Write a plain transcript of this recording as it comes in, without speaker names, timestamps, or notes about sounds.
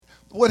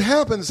what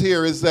happens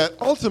here is that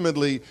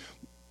ultimately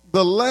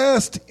the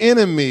last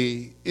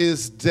enemy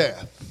is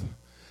death.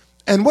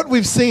 And what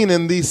we've seen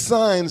in these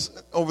signs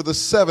over the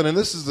 7, and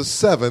this is the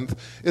 7th,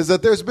 is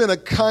that there's been a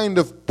kind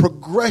of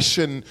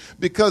progression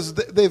because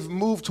they've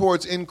moved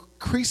towards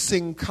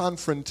increasing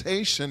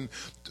confrontation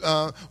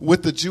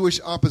with the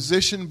Jewish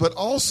opposition, but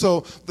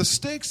also the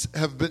stakes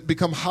have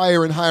become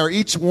higher and higher.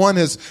 Each one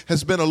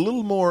has been a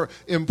little more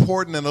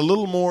important and a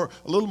little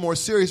more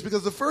serious,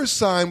 because the first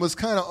sign was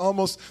kind of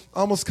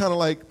almost kind of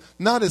like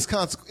not as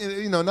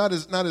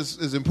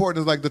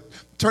important as like the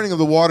turning of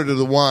the water to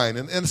the wine,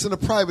 and it's in a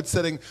private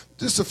setting.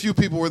 Just a few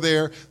people were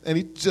there,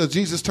 and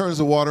Jesus turns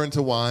the water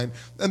into wine.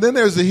 And then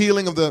there's the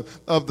healing of the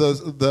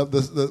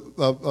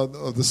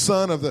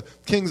son of the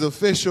king's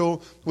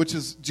official, which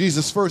is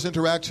Jesus' first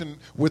interaction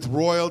with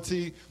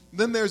royalty.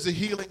 Then there's the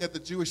healing at the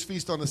Jewish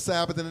feast on the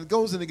Sabbath, and it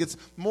goes and it gets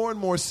more and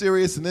more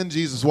serious, and then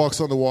Jesus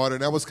walks on the water,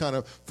 and that was kind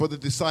of for the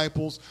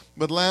disciples.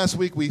 But last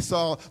week we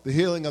saw the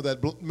healing of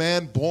that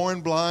man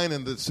born blind,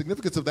 and the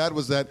significance of that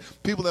was that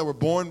people that were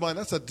born blind,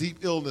 that's a deep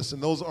illness,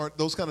 and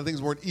those kind of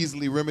things weren't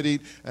easily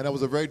remedied, and that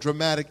was a very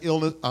dramatic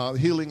illness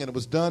healing, and it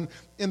was done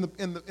in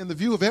the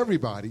view of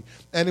everybody,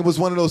 and it was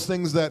one of those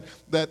things that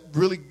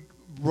really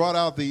brought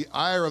out the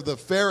ire of the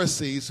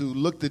Pharisees, who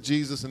looked at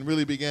Jesus and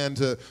really began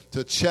to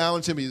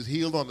challenge him. He was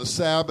healed on the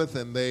Sabbath,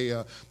 and they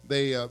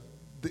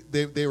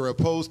were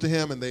opposed to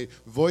him, and they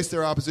voiced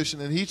their opposition,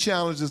 and he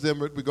challenges them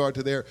with regard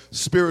to their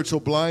spiritual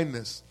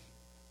blindness.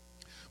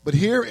 But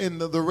here in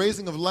the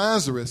raising of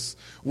Lazarus,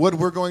 what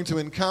we're going to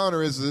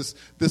encounter is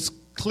this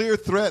clear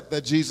threat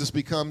that Jesus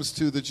becomes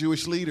to the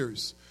Jewish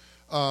leaders.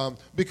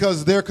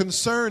 Because they're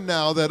concerned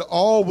now that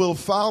all will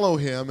follow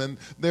him, and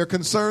they're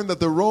concerned that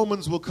the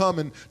Romans will come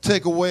and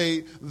take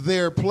away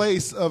their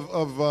place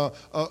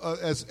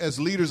as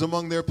leaders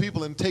among their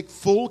people and take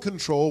full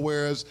control.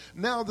 Whereas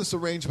now this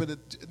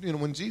arrangement,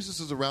 when Jesus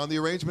is around, the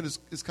arrangement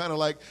is kind of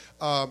like,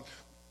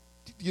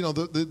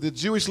 the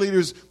Jewish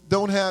leaders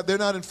they're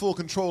not in full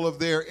control of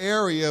their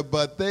area,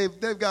 but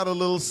they've got a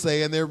little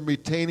say, and they're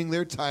retaining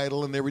their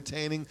title, and they're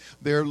retaining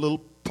their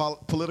little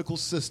political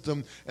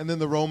system, and then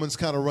the Romans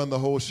kind of run the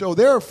whole show.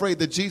 They're afraid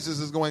that Jesus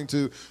is going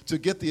to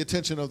get the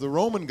attention of the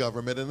Roman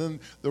government, and then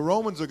the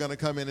Romans are going to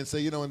come in and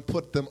say, and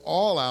put them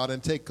all out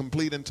and take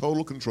complete and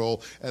total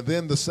control. And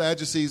then the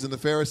Sadducees and the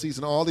Pharisees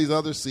and all these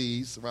other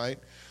C's, right?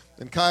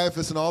 And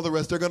Caiaphas and all the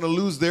rest, they're going to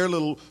lose their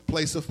little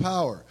place of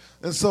power.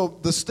 And so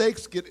the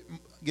stakes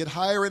get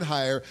higher and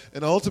higher,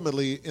 and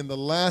ultimately, in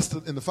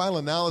the final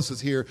analysis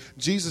here,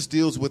 Jesus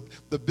deals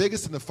with the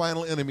biggest and the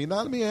final enemy. Now,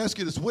 let me ask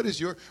you this: what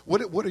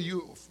are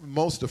you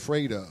most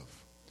afraid of?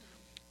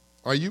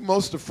 Are you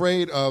most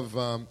afraid of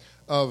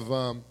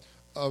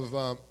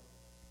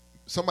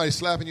somebody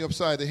slapping you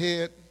upside the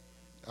head?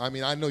 I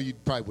mean, I know you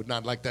probably would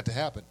not like that to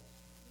happen,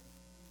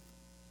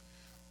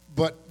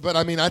 but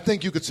I mean, I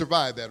think you could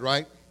survive that,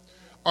 right?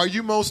 Are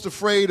you most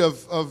afraid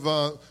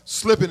of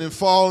slipping and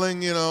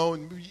falling,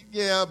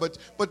 Yeah, but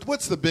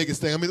what's the biggest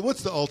thing? I mean,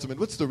 what's the ultimate?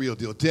 What's the real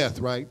deal? Death,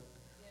 right?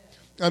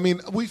 Yeah. I mean,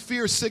 we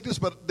fear sickness,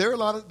 but there are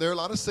a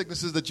lot of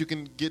sicknesses that you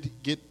can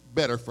get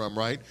better from,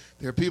 right?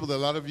 There are a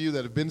lot of you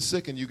that have been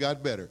sick and you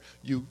got better.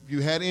 You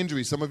had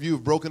injuries. Some of you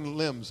have broken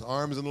limbs,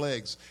 arms and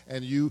legs,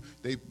 and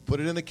they put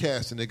it in a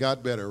cast and they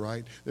got better,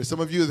 right? There's some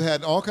of you that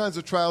had all kinds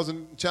of trials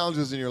and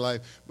challenges in your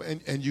life,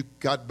 and you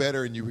got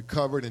better and you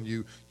recovered, and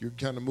you're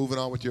kind of moving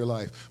on with your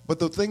life. But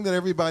the thing that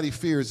everybody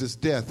fears is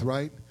death,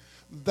 right?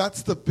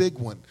 That's the big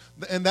one.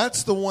 And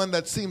that's the one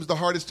that seems the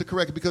hardest to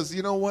correct, because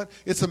you know what?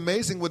 It's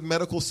amazing what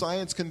medical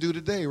science can do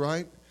today,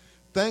 right?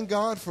 Thank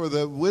God for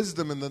the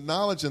wisdom and the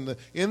knowledge and the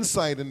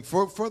insight, and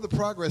for the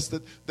progress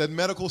that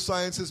medical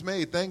science has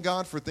made. Thank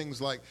God for things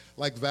like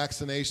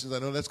vaccinations. I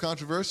know that's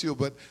controversial,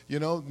 but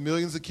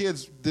millions of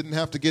kids didn't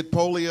have to get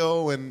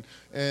polio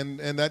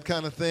and that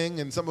kind of thing.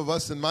 And some of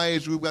us in my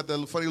age group got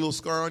that funny little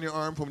scar on your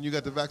arm from when you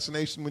got the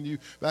vaccination when you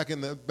back in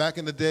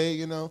the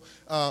day.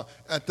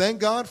 Thank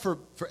God for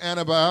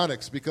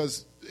antibiotics,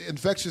 because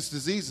infectious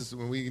diseases,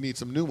 when we need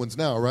some new ones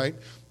now, right?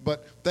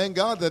 But thank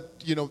God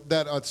that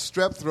that a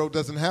strep throat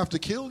doesn't have to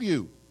kill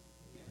you,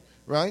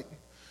 right?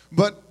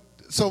 But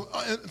so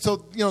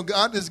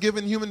God has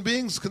given human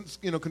beings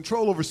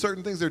control over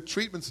certain things. There are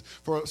treatments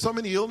for so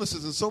many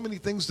illnesses and so many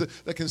things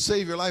that can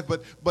save your life,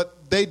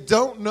 but they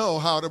don't know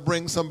how to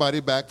bring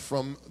somebody back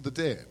from the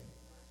dead.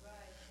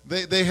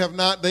 They have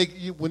not.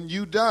 When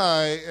you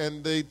die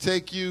and they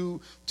take you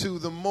to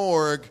the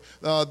morgue,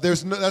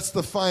 that's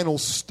the final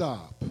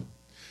stop.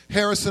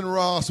 Harrison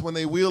Ross, when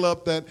they wheel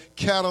up that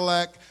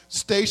Cadillac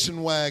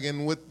station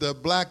wagon with the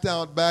blacked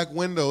out back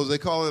windows, they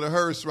call it a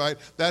hearse, right?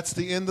 That's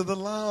the end of the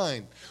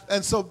line.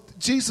 And so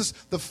Jesus,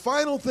 the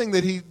final thing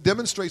that he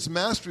demonstrates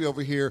mastery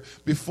over here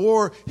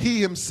before he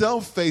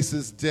himself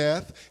faces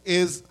death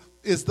is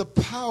is the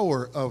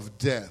power of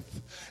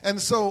death. And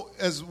so,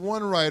 as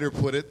one writer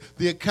put it,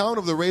 the account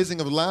of the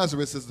raising of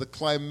Lazarus is the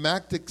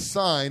climactic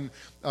sign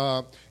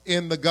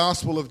in the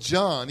Gospel of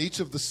John. Each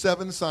of the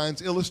 7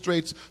 signs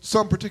illustrates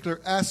some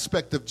particular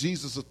aspect of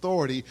Jesus'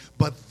 authority,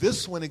 but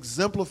this one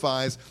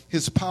exemplifies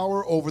his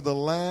power over the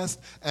last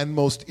and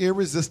most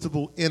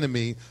irresistible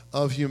enemy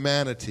of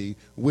humanity,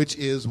 which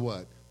is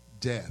what?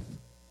 Death.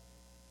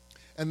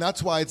 And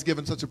that's why it's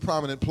given such a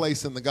prominent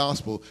place in the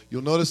gospel.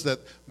 You'll notice that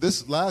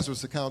this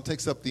Lazarus account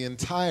takes up the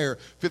entire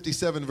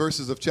 57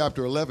 verses of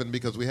chapter 11,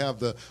 because we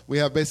have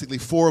basically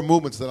 4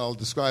 movements that I'll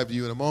describe to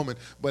you in a moment,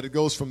 but it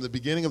goes from the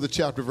beginning of the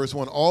chapter, verse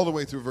 1, all the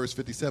way through verse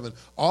 57.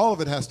 All of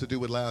it has to do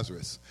with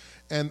Lazarus.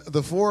 And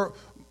the 4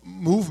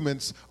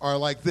 movements are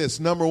like this.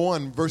 Number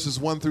 1, verses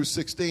 1 through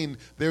 16,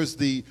 there's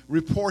the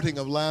reporting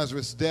of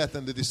Lazarus' death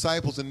and the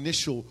disciples'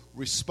 initial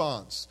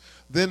response.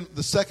 Then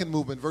the second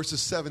movement, verses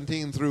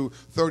 17 through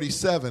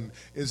 37,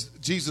 is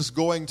Jesus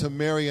going to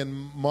Mary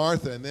and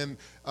Martha and then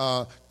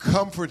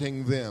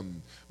comforting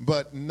them,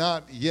 but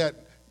not yet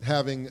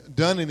having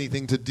done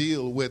anything to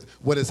deal with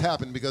what has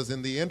happened, because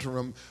in the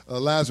interim,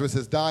 Lazarus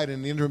has died, and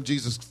in the interim,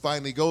 Jesus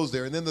finally goes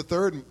there. And then the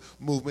third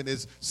movement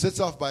sits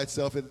off by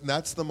itself, and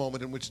that's the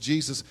moment in which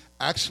Jesus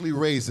actually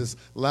raises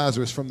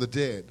Lazarus from the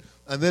dead.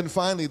 And then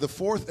finally, the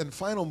fourth and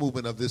final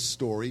movement of this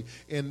story,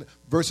 in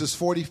verses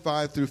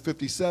 45 through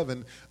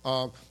 57,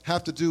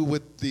 have to do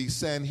with the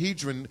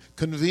Sanhedrin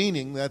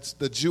convening, that's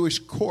the Jewish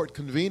court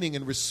convening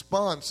in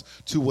response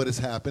to what has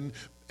happened,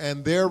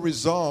 and their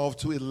resolve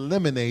to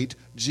eliminate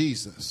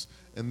Jesus.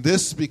 And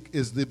this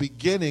is the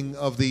beginning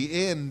of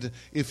the end,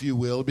 if you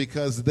will,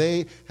 because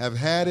they have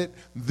had it.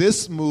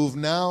 This move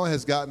now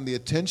has gotten the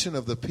attention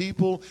of the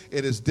people.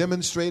 It has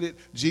demonstrated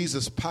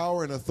Jesus'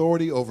 power and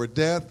authority over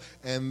death,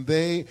 and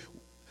they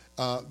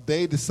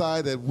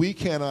decide that we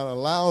cannot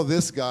allow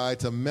this guy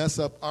to mess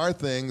up our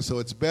things, so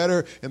it's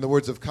better, in the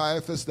words of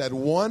Caiaphas, that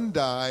one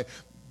die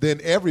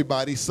than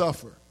everybody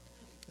suffer.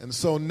 And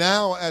so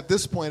now, at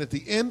this point, at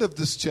the end of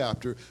this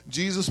chapter,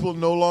 Jesus will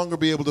no longer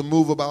be able to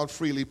move about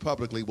freely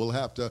publicly. He will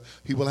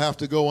have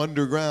to go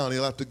underground.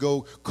 He'll have to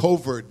go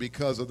covert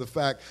because of the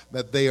fact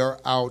that they are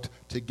out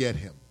to get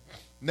him.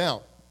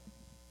 Now,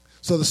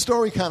 so the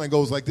story kind of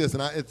goes like this,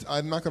 and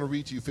I'm not going to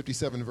read to you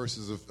 57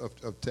 verses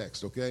of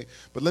text, okay?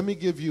 But let me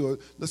give you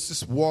let's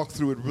just walk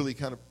through it really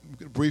kind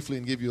of briefly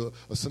and give you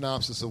a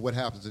synopsis of what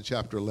happens in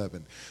chapter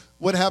 11.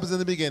 What happens in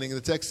the beginning? The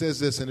text says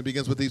this, and it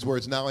begins with these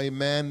words: Now a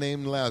man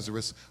named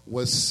Lazarus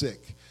was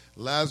sick.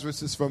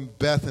 Lazarus is from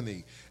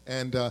Bethany,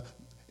 and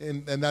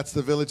that's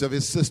the village of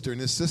his sister.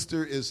 And his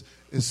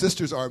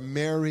sisters are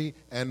Mary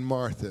and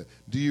Martha.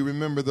 Do you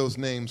remember those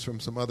names from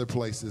some other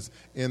places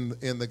in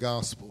the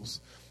Gospels?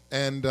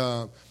 And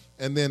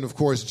then, of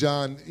course,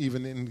 John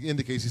even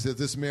indicates, he says,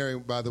 this Mary,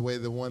 by the way,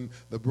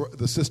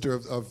 the sister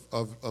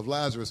of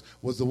Lazarus,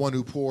 was the one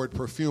who poured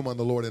perfume on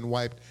the Lord and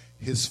wiped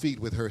his feet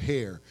with her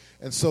hair.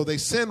 And so they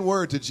send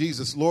word to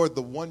Jesus, Lord,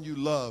 the one you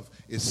love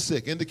is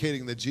sick,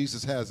 indicating that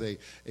Jesus has a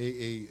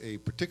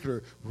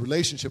particular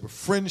relationship, a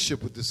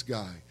friendship with this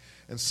guy.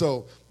 And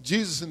so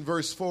Jesus, in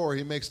verse 4,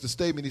 he makes the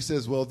statement, he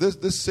says, well,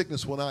 this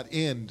sickness will not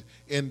end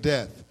in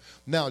death.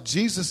 Now,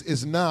 Jesus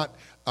is not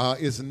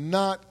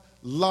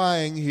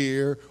lying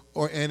here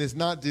and is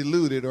not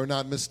deluded or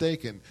not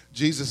mistaken.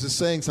 Jesus is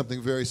saying something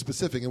very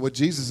specific. And what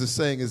Jesus is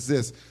saying is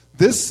this: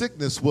 this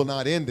sickness will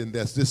not end in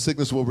death. This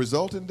sickness will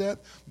result in death,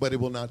 but it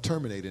will not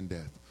terminate in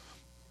death.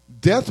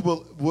 Death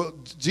will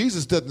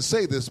Jesus doesn't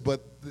say this,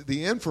 but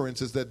the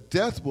inference is that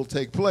death will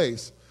take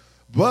place,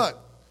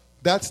 but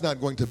that's not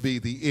going to be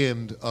the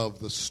end of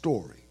the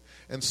story.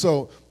 And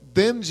so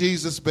then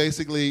Jesus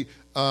basically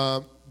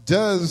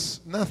does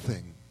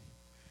nothing,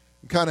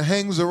 kind of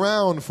hangs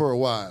around for a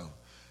while.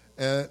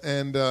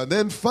 And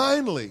then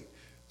finally,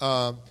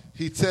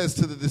 he says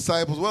to the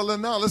disciples, well,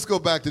 then now let's go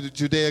back to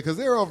Judea, because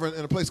they're over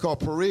in a place called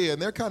Perea,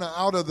 and they're kind of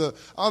out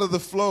of the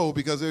flow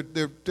because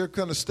they're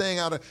kind of staying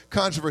out of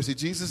controversy.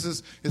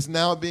 Jesus is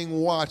now being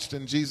watched,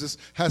 and Jesus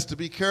has to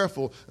be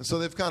careful, and so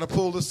they've kind of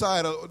pulled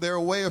aside. They're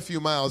away a few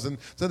miles, and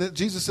so that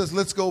Jesus says,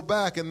 let's go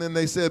back. And then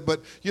they said,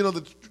 but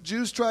the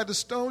Jews tried to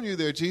stone you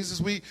there,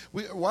 Jesus.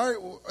 Why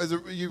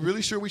are you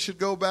really sure we should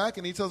go back?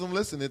 And he tells them,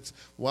 listen,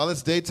 while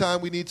it's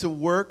daytime, we need to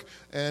work,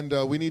 and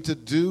we need to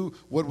do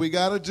what we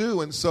got to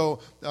do. And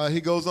so he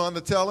goes on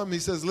to tell him, he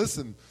says,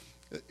 listen,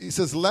 he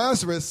says,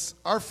 Lazarus,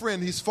 our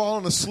friend, he's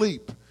fallen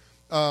asleep,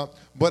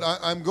 but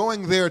I'm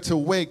going there to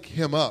wake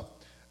him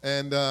up.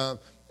 And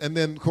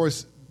then, of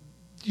course,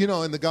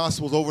 in the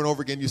Gospels over and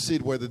over again, you see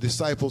it where the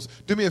disciples,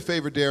 do me a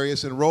favor,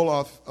 Darius, and roll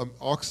off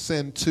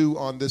Aux 2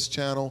 on this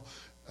channel,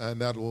 and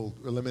that will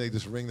eliminate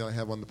this ring that I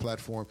have on the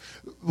platform.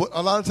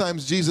 A lot of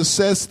times Jesus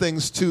says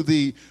things to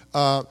the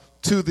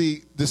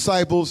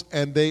disciples,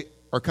 and they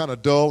are kind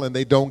of dull and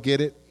they don't get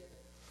it.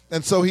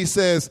 And so he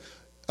says,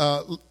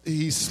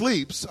 he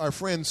sleeps, our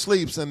friend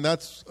sleeps, and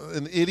that's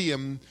an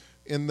idiom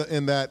in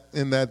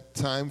that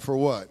time for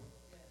what?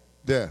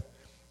 Death.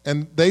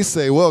 And they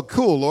say, well,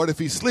 cool, Lord, if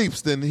he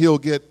sleeps, then he'll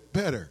get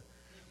better.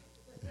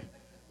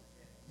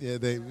 Yeah,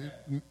 they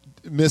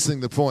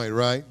missing the point,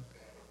 right?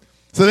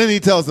 So then he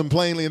tells them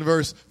plainly in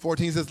verse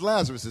 14, he says,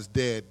 Lazarus is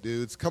dead,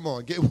 dudes. Come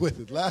on, get with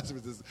it.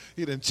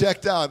 He done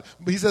checked out.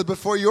 But he says, but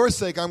for your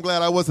sake, I'm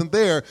glad I wasn't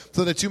there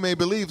so that you may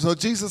believe. So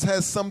Jesus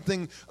has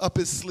something up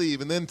his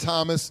sleeve. And then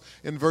Thomas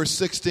in verse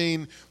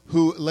 16,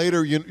 who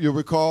later, you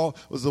recall,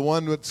 was the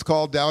one that's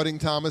called Doubting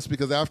Thomas,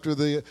 because after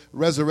the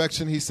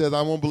resurrection, he says,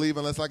 I won't believe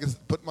unless I can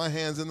put my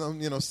hands in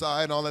the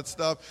side and all that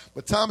stuff.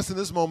 But Thomas in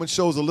this moment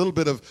shows a little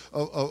bit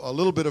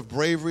of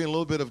bravery and a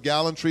little bit of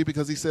gallantry,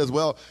 because he says,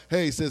 well,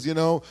 hey, he says,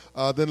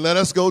 then let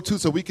us go too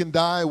so we can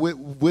die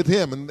with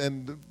him.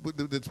 And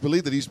it's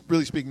believed that he's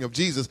really speaking of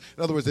Jesus.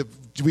 In other words, if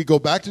we go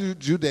back to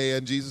Judea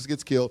and Jesus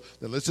gets killed,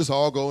 then let's just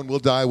all go and we'll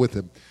die with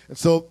him. And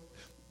so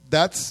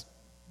that's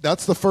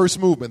the first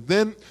movement.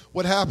 Then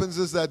what happens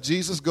is that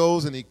Jesus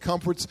goes and he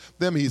comforts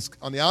them. He's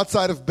on the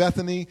outside of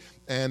Bethany.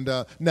 And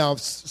now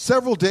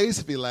several days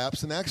have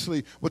elapsed. And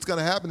actually what's going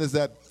to happen is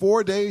that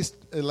 4 days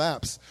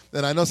elapse.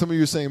 And I know some of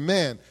you are saying,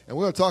 man, and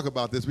we're going to talk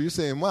about this, but you're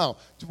saying, wow,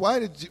 why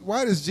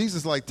does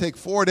Jesus take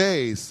 4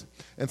 days?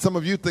 And some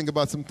of you think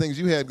about some things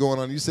you had going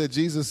on. You said,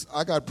 Jesus,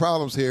 I got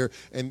problems here.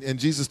 And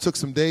Jesus took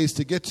some days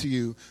to get to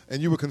you.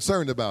 And you were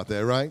concerned about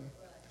that, right?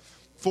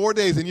 4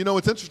 days. And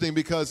it's interesting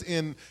because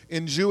in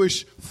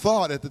Jewish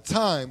thought at the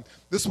time,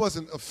 this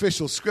wasn't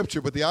official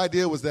scripture, but the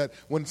idea was that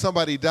when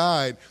somebody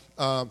died,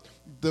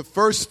 the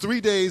first 3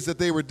 days that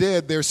they were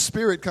dead, their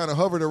spirit kind of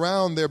hovered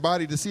around their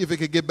body to see if it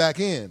could get back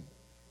in.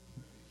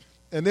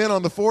 And then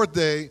on the fourth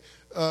day,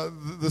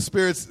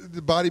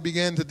 the body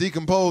began to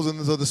decompose,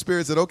 and so the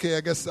spirit said, okay,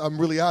 I guess I'm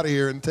really out of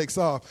here, and takes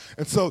off.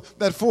 And so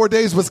that 4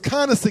 days was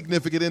kind of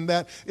significant in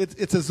that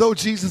it's as though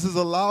Jesus is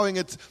allowing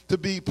it to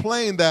be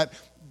plain that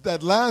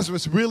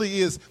Lazarus really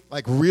is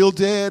like real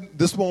dead.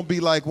 This won't be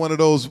like one of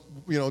those,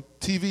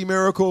 TV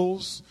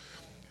miracles.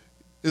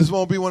 This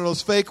won't be one of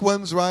those fake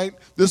ones, right?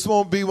 This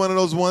won't be one of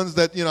those ones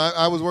that,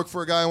 I was working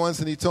for a guy once,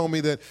 and he told me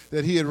that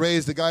he had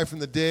raised a guy from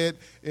the dead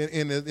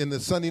in the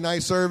Sunday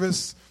night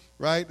service,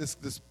 right?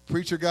 This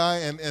preacher guy.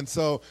 And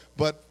so,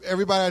 but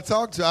everybody I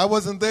talked to, I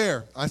wasn't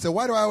there. I said,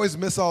 why do I always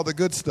miss all the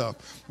good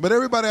stuff? But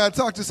everybody I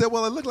talked to said,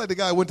 well, it looked like the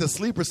guy went to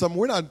sleep or something.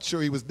 We're not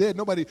sure he was dead.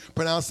 Nobody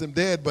pronounced him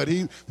dead, but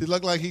he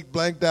looked like he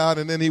blanked out,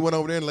 and then he went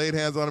over there and laid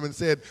hands on him and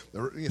said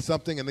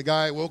something, and the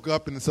guy woke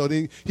up, and so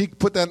he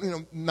put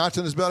that notch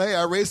on his belt. Hey,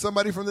 I raised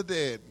somebody from the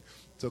dead.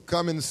 So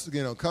come and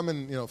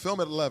film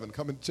at 11.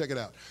 Come and check it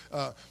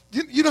out.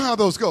 You know how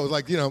those go.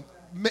 Like,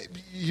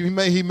 he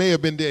may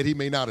have been dead. He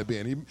may not have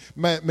been. He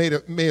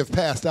may have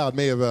passed out.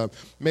 May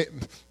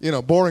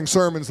have, boring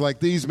sermons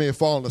like these may have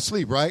fallen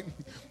asleep. Right?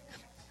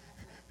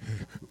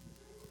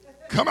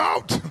 Come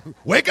out!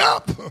 Wake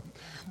up!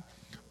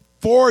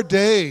 4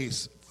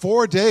 days.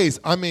 4 days.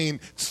 I mean,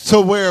 to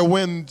where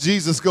when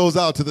Jesus goes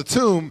out to the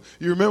tomb,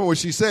 you remember what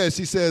she says.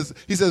 He says,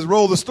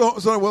 roll the stone.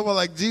 Well,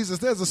 like, Jesus,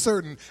 there's a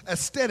certain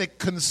aesthetic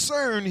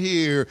concern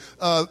here.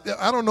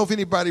 I don't know if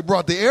anybody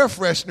brought the air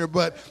freshener,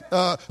 but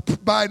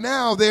by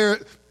now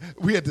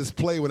we had this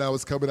play when I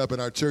was coming up in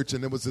our church,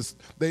 and it was this,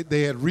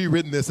 they had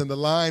rewritten this, and the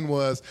line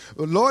was,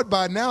 Lord,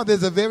 by now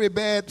there's a very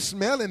bad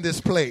smell in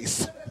this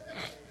place.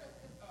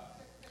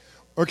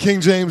 Or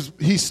King James,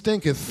 he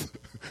stinketh.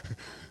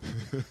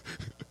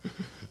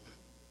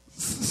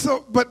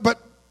 So, but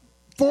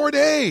 4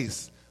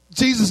 days.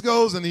 Jesus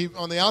goes, and he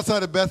on the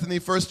outside of Bethany,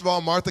 first of all,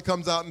 Martha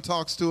comes out and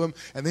talks to him,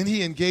 and then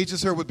he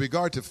engages her with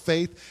regard to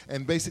faith,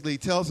 and basically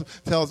tells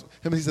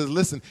him, he says,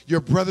 listen,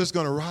 your brother's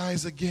going to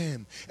rise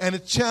again. And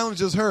it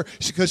challenges her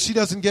because she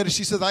doesn't get it.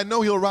 She says, I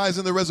know he'll rise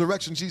in the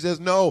resurrection. She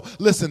says, no,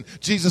 listen,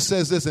 Jesus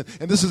says this,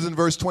 and this is in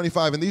verse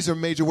 25, and these are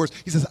major words.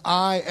 He says,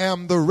 I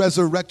am the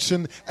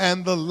resurrection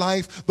and the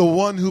life. The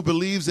one who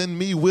believes in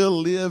me will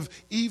live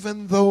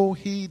even though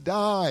he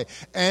die.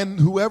 And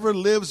whoever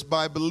lives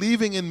by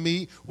believing in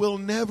me will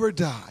never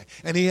die.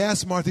 And he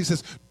asked Martha, he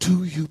says,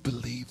 do you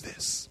believe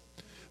this?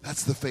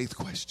 That's the faith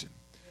question.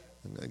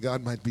 And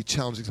God might be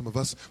challenging some of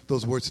us with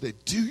those words today.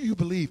 Do you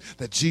believe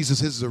that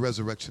Jesus is the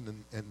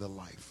resurrection and the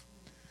life?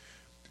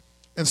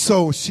 And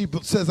so she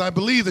says, I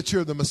believe that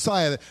you're the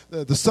Messiah,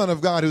 the Son of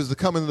God who's to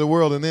come into the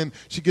world. And then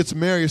she gets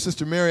Mary, her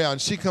sister Mary, out,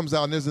 and she comes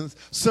out, and there's a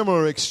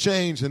similar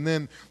exchange. And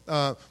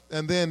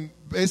then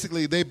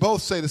basically they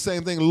both say the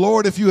same thing.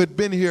 Lord, if you had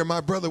been here,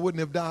 my brother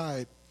wouldn't have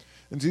died.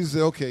 And Jesus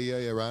said, okay,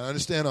 yeah, right, I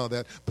understand all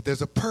that, but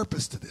there's a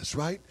purpose to this,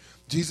 right?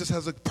 Jesus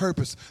has a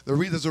purpose.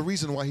 There's a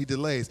reason why he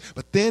delays.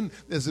 But then,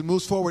 as it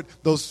moves forward,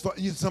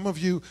 some of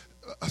you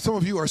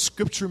are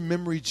scripture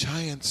memory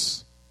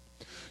giants.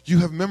 You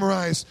have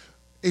memorized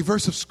a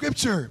verse of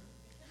scripture,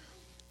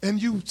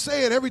 and you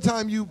say it every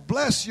time you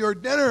bless your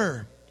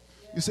dinner.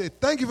 You say,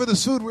 thank you for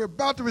this food we're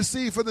about to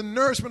receive for the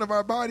nourishment of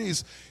our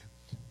bodies.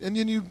 And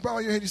then you bow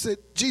your head, you say,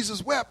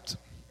 Jesus wept.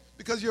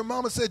 Because your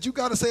mama said, you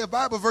got to say a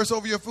Bible verse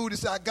over your food. You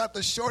say, I got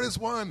the shortest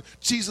one.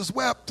 Jesus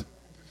wept.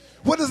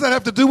 What does that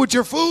have to do with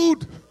your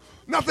food?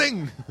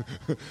 Nothing.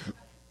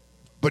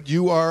 But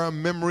you are a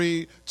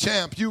memory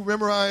champ. You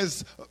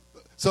memorize.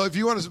 So if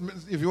you want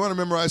to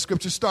memorize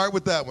scripture, start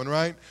with that one,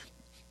 right?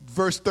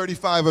 verse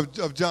 35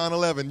 of John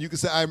 11. You can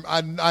say,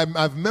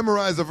 I've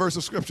memorized a verse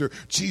of Scripture.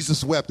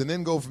 Jesus wept. And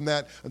then go from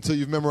that until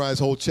you've memorized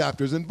whole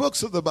chapters and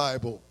books of the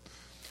Bible.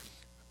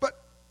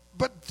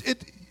 But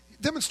it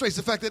demonstrates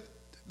the fact that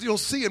you'll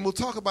see, and we'll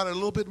talk about it a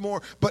little bit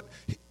more, but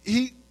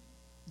he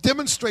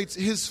demonstrates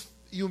his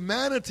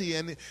humanity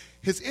and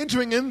his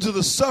entering into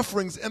the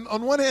sufferings. And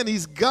on one hand,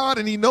 he's God,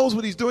 and he knows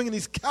what he's doing, and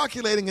he's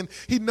calculating, and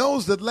he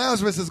knows that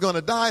Lazarus is going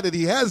to die, that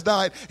he has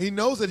died. He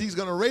knows that he's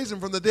going to raise him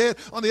from the dead.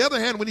 On the other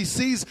hand, when he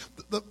sees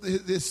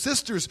his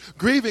sisters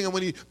grieving, and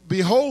when he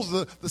beholds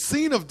the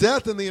scene of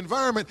death in the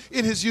environment,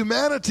 in his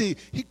humanity,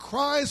 he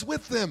cries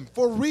with them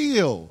for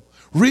real.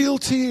 Real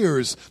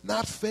tears,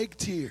 not fake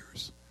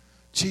tears.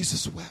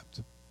 Jesus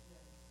wept.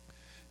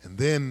 And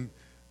then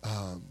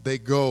they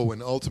go,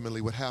 and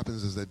ultimately what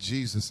happens is that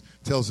Jesus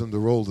tells them to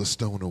roll the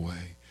stone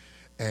away.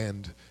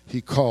 And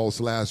he calls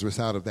Lazarus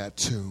out of that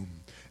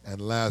tomb, and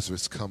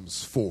Lazarus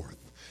comes forth.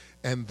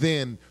 And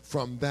then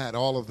from that,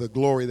 all of the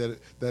glory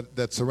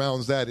that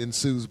surrounds that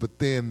ensues. But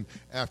then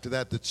after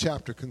that, the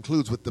chapter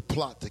concludes with the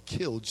plot to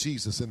kill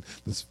Jesus. And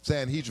the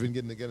Sanhedrin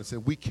getting together and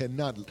saying, we can't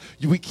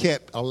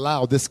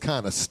allow this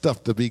kind of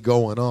stuff to be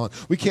going on.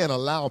 We can't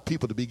allow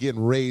people to be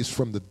getting raised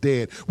from the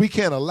dead. We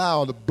can't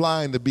allow the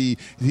blind to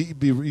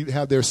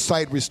have their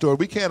sight restored.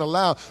 We can't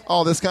allow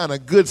all this kind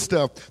of good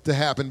stuff to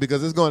happen,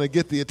 because it's going to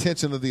get the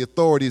attention of the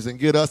authorities and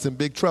get us in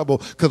big trouble,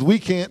 because we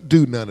can't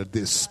do none of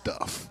this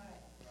stuff.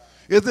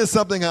 Isn't it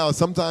something how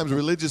sometimes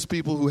religious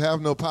people who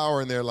have no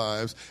power in their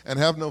lives and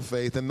have no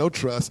faith and no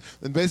trust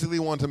and basically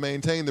want to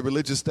maintain the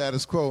religious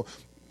status quo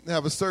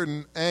have a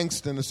certain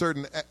angst and a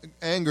certain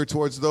anger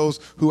towards those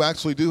who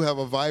actually do have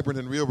a vibrant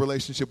and real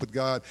relationship with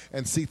God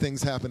and see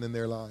things happen in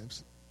their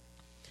lives.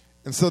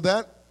 And so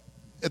that,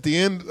 at the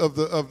end of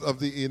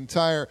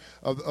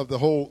the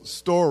whole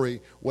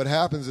story, what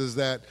happens is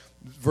that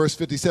verse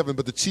 57,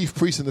 but the chief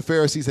priests and the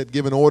Pharisees had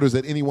given orders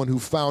that anyone who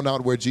found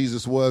out where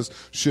Jesus was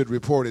should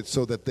report it,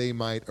 so that they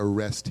might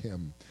arrest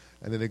him.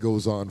 And then it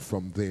goes on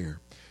from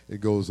there.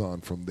 It goes on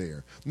from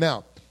there.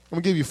 Now, I'm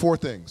going to give you 4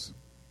 things.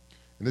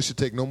 And this should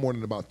take no more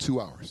than about 2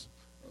 hours.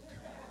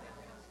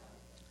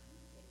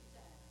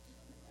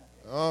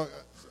 Okay.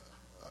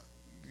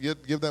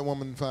 Give that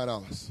woman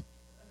 $5.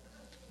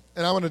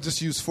 And I want to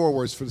just use 4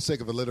 words for the sake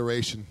of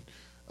alliteration.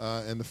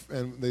 And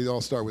they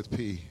all start with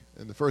P.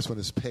 And the first one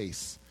is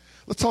pace.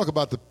 Let's talk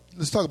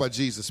about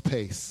Jesus'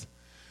 pace,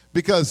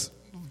 because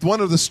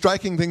one of the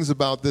striking things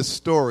about this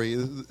story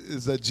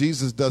is that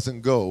Jesus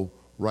doesn't go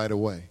right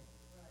away.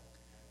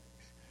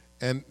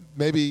 And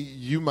maybe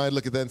you might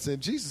look at that and say,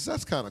 Jesus,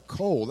 that's kind of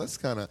cold. That's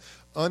kind of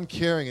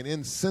uncaring and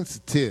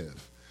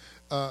insensitive.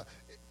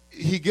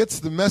 He gets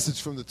the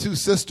message from the 2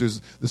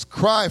 sisters, this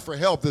cry for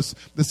help, this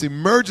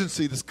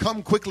emergency, this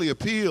come quickly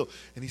appeal,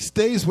 and he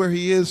stays where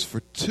he is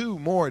for 2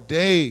 more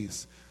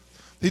days.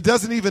 He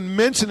doesn't even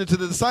mention it to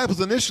the disciples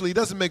initially. He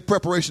doesn't make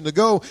preparation to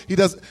go. He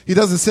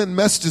doesn't send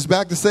messages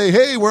back to say,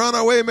 hey, we're on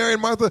our way, Mary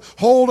and Martha.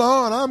 Hold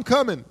on, I'm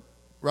coming.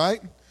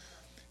 Right?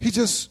 He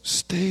just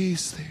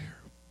stays there.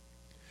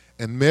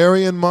 And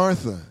Mary and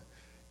Martha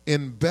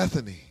in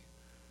Bethany,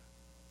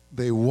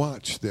 they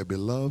watch their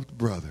beloved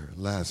brother,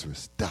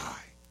 Lazarus,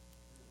 die.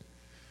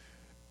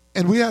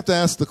 And we have to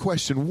ask the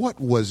question, what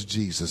was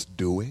Jesus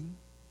doing?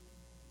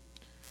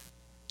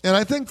 And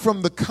I think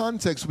from the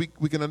context we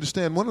can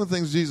understand one of the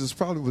things Jesus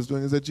probably was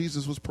doing is that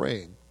Jesus was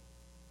praying.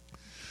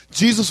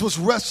 Jesus was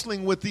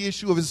wrestling with the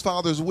issue of his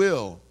Father's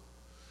will.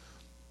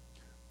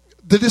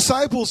 The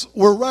disciples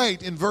were right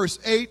in verse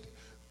 8.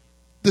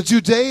 The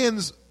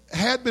Judeans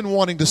had been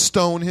wanting to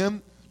stone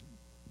him.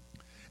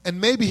 And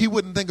maybe he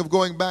wouldn't think of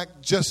going back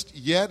just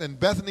yet. And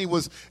Bethany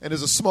is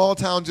a small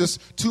town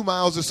just 2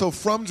 miles or so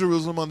from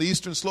Jerusalem on the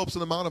eastern slopes of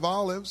the Mount of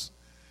Olives.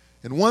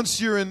 And once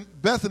you're in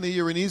Bethany,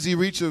 you're in easy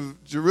reach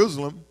of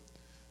Jerusalem.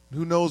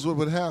 Who knows what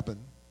would happen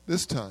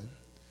this time?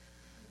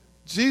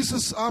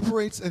 Jesus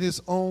operates at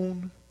his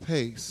own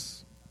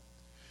pace.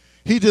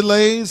 He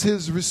delays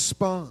his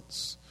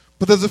response.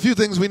 But there's a few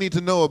things we need to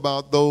know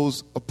about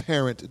those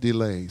apparent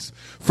delays.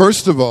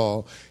 First of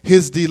all,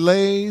 his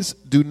delays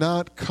do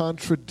not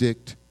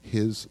contradict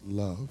his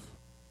love.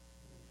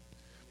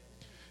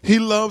 He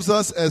loves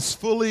us as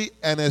fully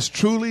and as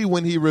truly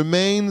when he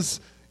remains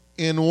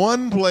in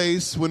one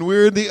place when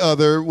we're in the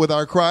other with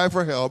our cry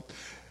for help,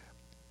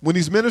 when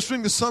he's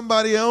ministering to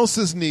somebody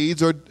else's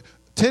needs or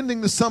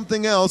tending to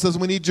something else as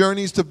when he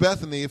journeys to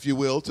Bethany, if you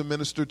will, to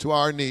minister to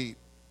our need.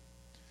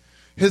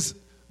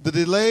 The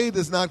delay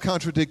does not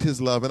contradict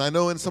his love. And I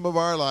know in some of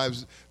our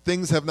lives,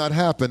 things have not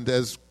happened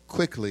as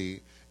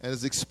quickly and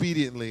as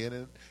expediently and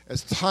in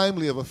as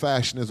timely of a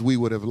fashion as we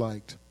would have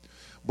liked.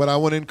 But I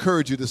want to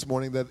encourage you this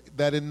morning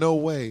that in no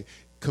way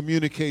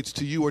communicates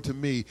to you or to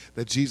me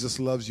that Jesus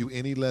loves you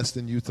any less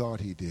than you thought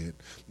he did.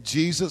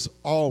 Jesus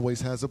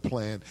always has a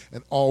plan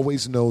and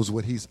always knows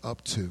what he's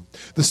up to.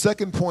 The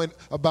second point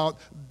about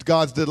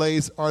God's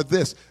delays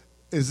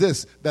is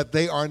this, that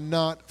they are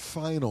not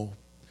final.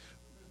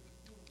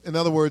 In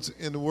other words,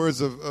 in the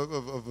words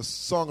of a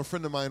song a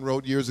friend of mine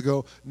wrote years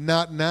ago,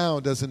 not now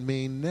doesn't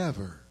mean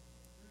never.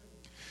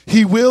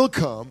 He will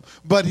come,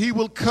 but he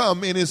will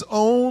come in his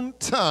own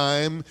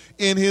time,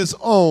 in his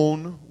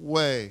own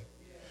way.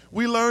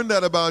 We learned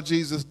that about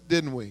Jesus,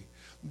 didn't we?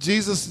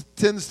 Jesus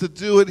tends to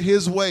do it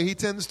his way. He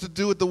tends to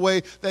do it the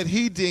way that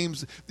he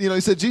deems.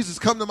 He said, Jesus,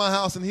 come to my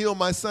house and heal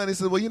my son. He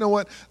said, well, you know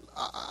what?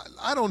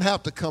 I don't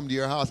have to come to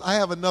your house. I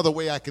have another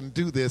way I can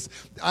do this.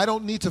 I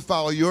don't need to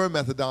follow your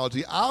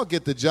methodology. I'll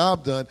get the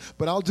job done,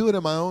 but I'll do it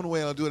in my own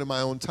way and I'll do it in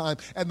my own time.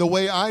 And the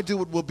way I do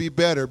it will be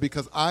better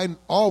because I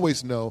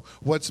always know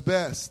what's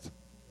best.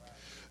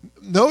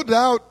 No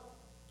doubt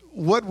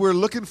what we're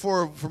looking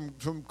for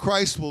from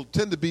Christ will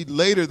tend to be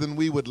later than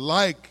we would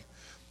like.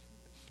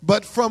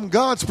 But from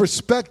God's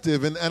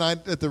perspective, and I,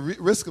 at the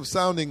risk of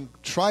sounding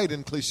trite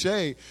and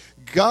cliche,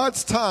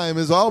 God's time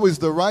is always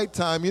the right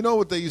time. You know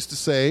what they used to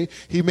say?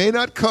 He may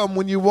not come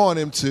when you want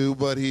him to,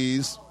 but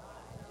he's...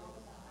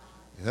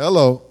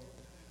 Hello.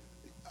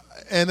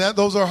 And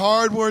those are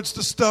hard words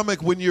to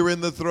stomach when you're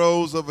in the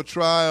throes of a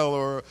trial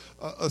or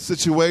a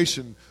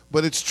situation.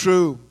 But it's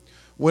true.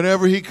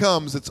 Whenever he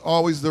comes, it's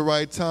always the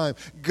right time.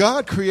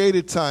 God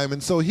created time,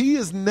 and so he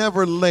is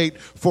never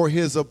late for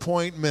his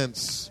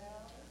appointments.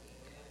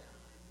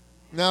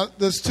 Now,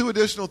 there's two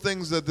additional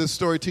things that this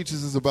story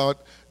teaches us about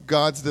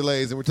God's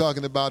delays, and we're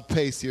talking about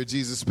pace here.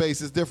 Jesus'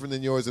 pace is different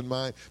than yours and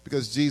mine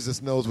because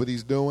Jesus knows what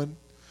he's doing.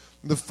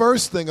 The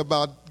first thing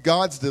about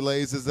God's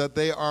delays is that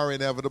they are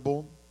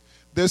inevitable.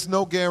 There's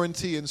no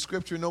guarantee in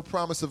Scripture, no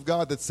promise of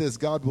God that says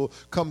God will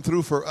come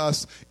through for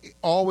us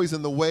always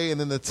in the way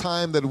and in the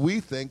time that we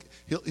think.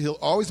 He'll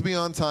always be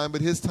on time, but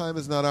his time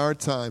is not our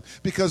time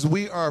because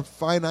we are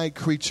finite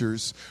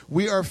creatures.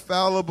 We are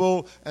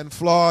fallible and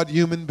flawed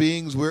human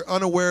beings. We're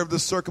unaware of the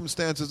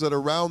circumstances that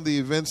surround the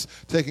events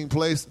taking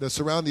place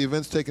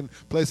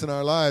in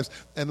our lives.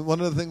 And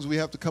one of the things we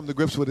have to come to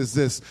grips with is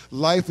this.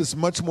 Life is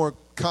much more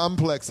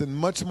complex and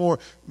much more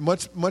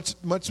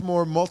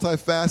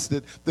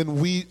multifaceted than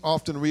we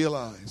often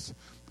realize.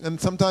 And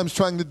sometimes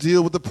trying to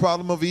deal with the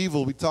problem of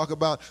evil. We talk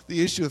about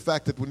the issue of the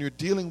fact that when you're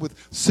dealing with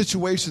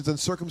situations and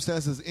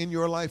circumstances in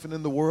your life and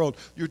in the world,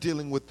 you're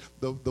dealing with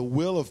the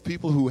will of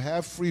people who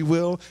have free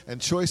will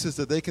and choices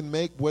that they can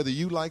make, whether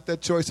you like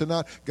that choice or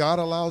not. God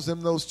allows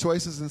them those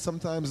choices, and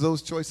sometimes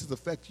those choices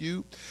affect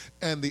you.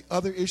 And the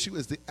other issue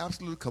is the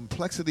absolute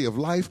complexity of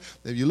life.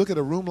 If you look at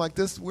a room like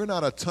this, we're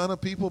not a ton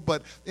of people,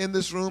 but in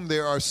this room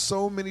there are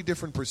so many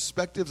different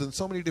perspectives and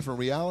so many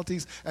different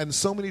realities and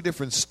so many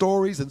different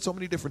stories and so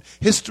many different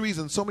histories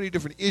and so many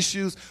different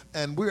issues,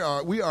 and we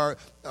are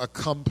a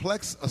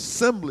complex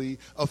assembly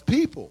of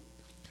people,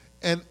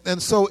 and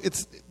so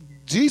it's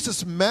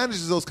Jesus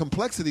manages those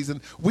complexities, and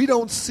we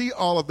don't see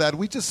all of that.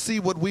 We just see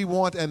what we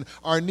want and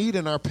our need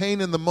and our pain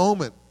in the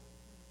moment.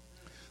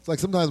 It's like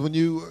sometimes when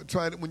you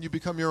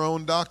become your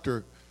own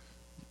doctor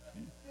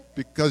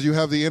because you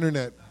have the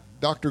internet,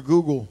 Dr.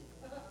 Google.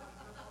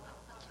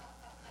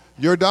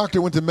 Your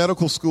doctor went to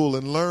medical school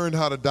and learned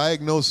how to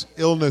diagnose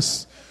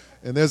illness.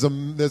 And I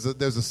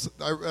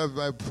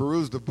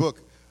perused a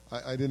book.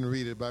 I didn't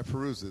read it, but I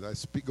perused it. I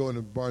go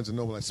into Barnes and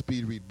Noble. I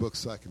speed read books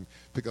so I can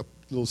pick up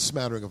a little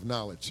smattering of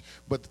knowledge.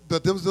 But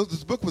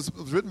this book was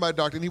written by a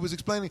doctor, and he was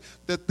explaining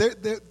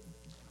that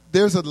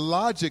there's a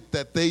logic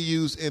that they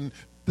use in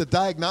the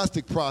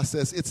diagnostic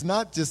process. It's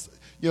not just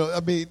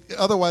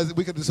otherwise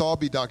we could just all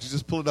be doctors.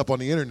 Just pull it up on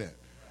the internet,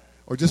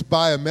 or just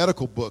buy a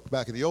medical book.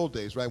 Back in the old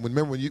days, right?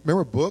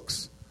 Remember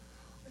books.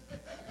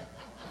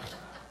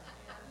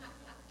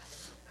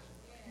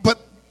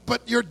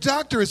 But your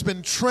doctor has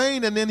been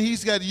trained, and then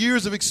he's got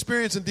years of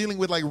experience in dealing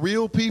with like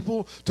real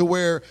people, to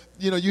where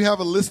you have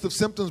a list of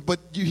symptoms, but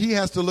he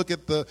has to look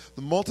at the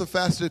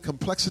multifaceted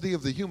complexity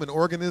of the human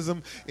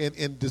organism, and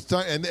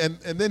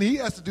then he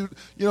has to do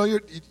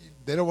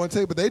they don't want to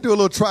tell you, but they do a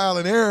little trial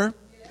and error.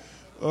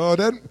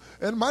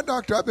 And my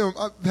doctor, I've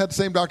had the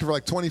same doctor for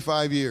like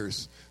 25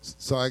 years,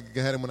 so I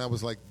had him when I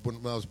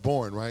was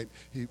born, right?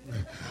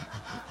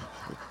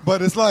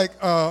 But it's like.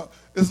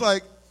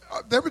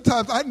 There were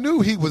times I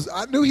knew he was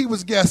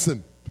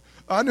guessing.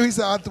 I knew he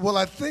said, well,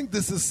 I think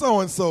this is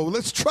so-and-so.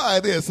 Let's try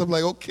this. I'm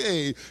like,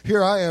 okay,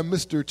 here I am,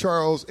 Mr.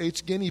 Charles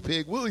H. Guinea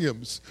Pig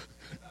Williams.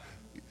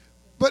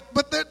 But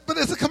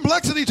there's a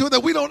complexity to it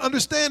that we don't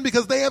understand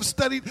because they have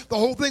studied the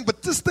whole thing.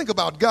 But just think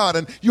about God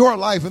and your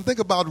life and think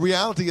about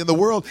reality in the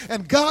world.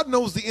 And God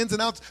knows the ins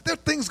and outs. There are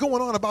things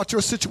going on about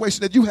your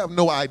situation that you have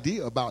no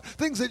idea about,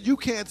 things that you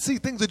can't see,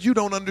 things that you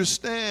don't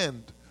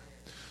understand.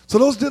 So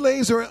those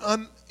delays are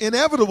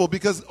inevitable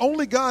because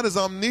only God is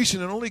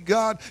omniscient and only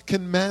God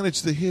can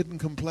manage the hidden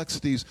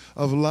complexities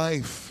of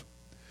life.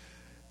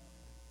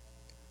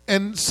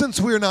 And since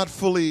we're not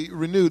fully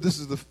renewed, this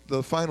is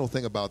the final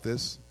thing about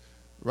this,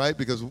 right?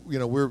 Because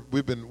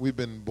we've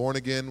been born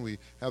again. We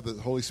have the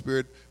Holy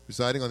Spirit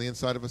residing on the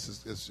inside of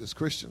us as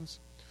Christians,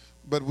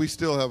 but we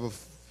still have a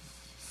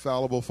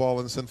fallible,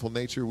 fallen, sinful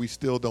nature. We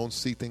still don't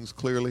see things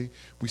clearly.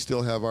 We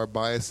still have our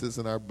biases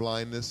and our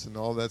blindness and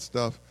all that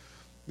stuff.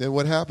 Then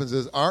what happens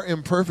is our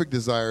imperfect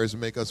desires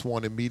make us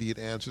want immediate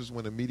answers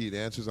when immediate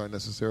answers aren't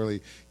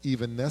necessarily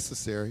even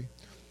necessary.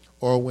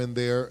 or when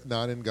they're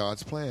not in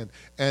God's plan.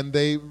 And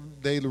they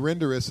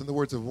render us, in the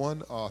words of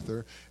one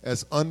author,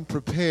 as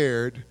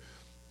unprepared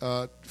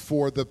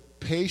for the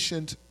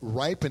patient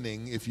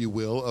ripening, if you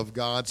will, of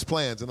God's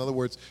plans. In other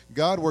words,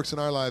 God works in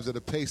our lives at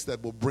a pace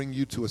that will bring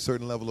you to a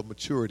certain level of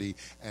maturity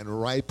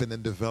and ripen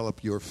and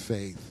develop your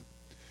faith.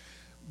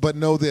 But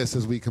know this,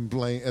 as we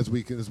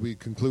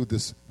conclude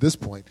this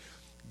point,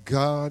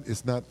 God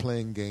is not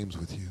playing games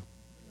with you.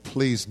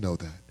 Please know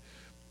that.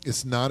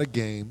 It's not a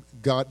game.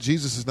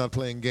 Jesus is not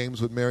playing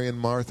games with Mary and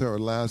Martha or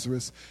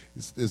Lazarus.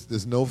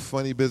 There's no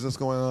funny business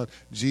going on.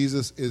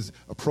 Jesus is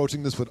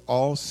approaching this with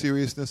all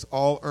seriousness,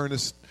 all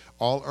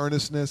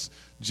earnestness.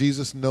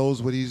 Jesus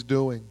knows what he's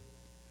doing.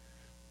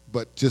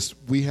 But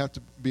we have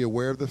to be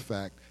aware of the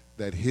fact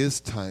that his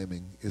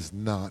timing is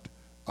not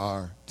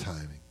our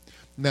timing.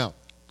 Now,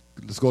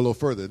 let's go a little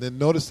further. Then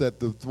notice that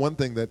the one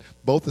thing that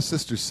both the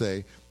sisters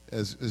say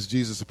as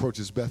Jesus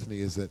approaches Bethany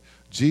is that,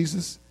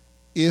 Jesus,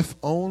 if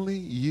only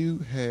you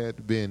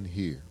had been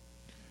here.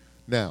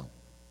 Now,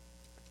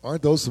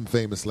 aren't those some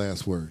famous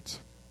last words?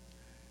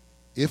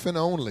 If and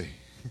only.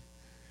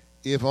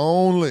 If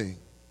only.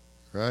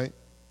 Right?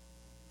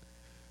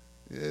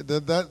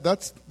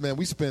 That's, man,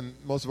 we spend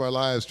most of our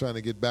lives trying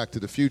to get back to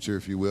the future,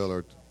 if you will,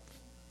 or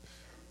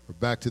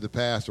back to the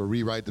past, or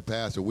rewrite the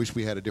past, or wish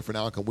we had a different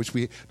outcome.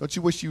 Don't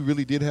you wish you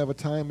really did have a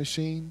time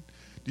machine?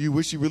 Do you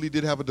wish you really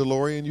did have a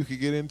DeLorean you could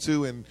get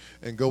into and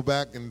go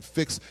back and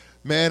fix?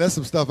 Man, that's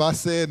some stuff I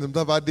said and some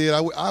stuff I did.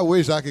 I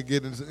wish I could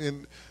get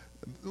in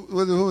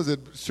what was it,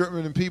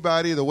 Sherman and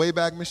Peabody, the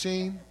Wayback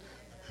Machine?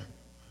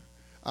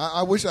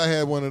 I wish I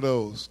had one of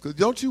those. 'Cause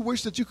don't you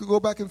wish that you could go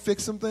back and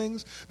fix some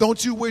things?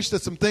 Don't you wish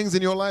that some things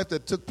in your life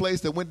that took place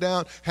that went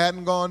down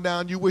hadn't gone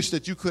down? You wish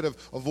that you could have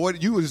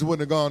avoided. You just wouldn't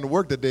have gone to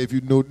work that day if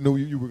you knew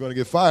you were going to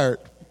get fired.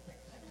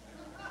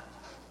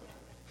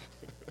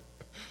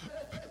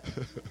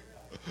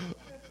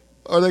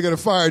 Or they're going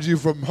to fire you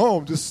from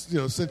home, just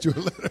sent you a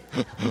letter.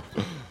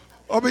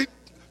 I mean,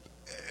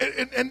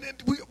 and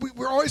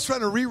we're always trying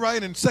to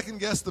rewrite and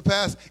second guess the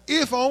past.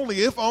 If only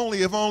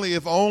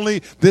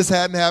this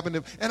hadn't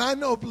happened. And I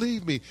know,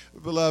 believe me,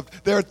 beloved,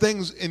 there are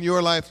things in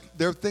your life,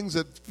 there are things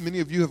that many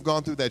of you have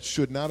gone through that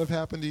should not have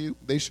happened to you.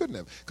 They shouldn't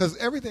have. Because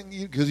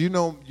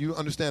you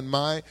understand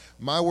my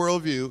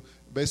worldview.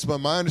 Based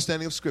upon my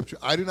understanding of Scripture,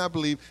 I do not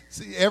believe,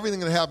 everything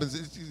that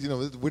happens,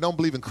 we don't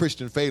believe in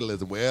Christian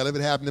fatalism. Well, if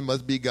it happened, it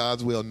must be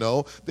God's will.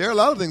 No, there are a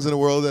lot of things in the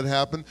world that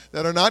happen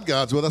that are not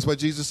God's will. That's why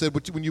Jesus said,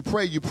 when you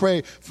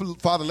pray,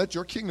 Father, let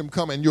your kingdom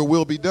come and your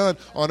will be done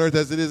on earth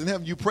as it is in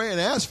heaven. You pray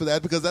and ask for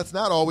that because that's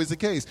not always the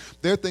case.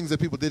 There are things that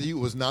people did to you.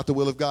 It was not the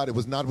will of God. It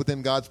was not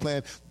within God's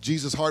plan.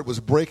 Jesus' heart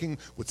was breaking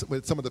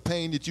with some of the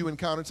pain that you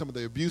encountered, some of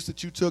the abuse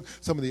that you took,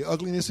 some of the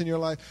ugliness in your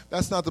life.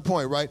 That's not the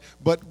point, right?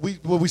 But we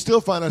still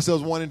find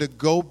ourselves wanting to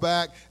go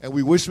back, and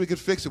we wish we could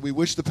fix it. We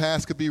wish the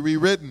past could be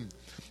rewritten.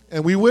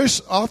 And we wish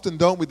often,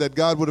 don't we, that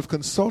God would have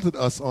consulted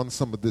us on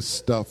some of this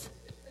stuff.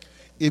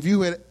 If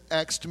you had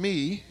asked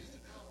me.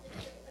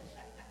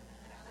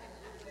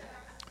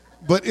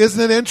 But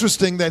isn't it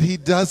interesting that he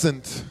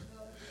doesn't?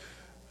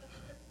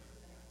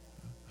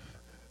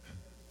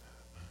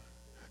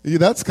 Yeah,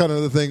 that's kind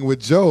of the thing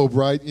with Job,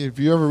 right? If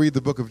you ever read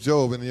the book of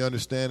Job and you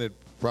understand it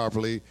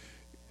properly,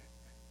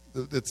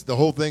 it's the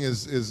whole thing I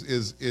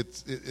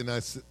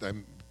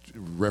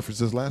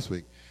referenced this last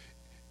week.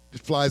 It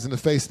flies in the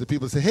face of the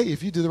people that say, hey,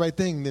 if you do the right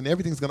thing, then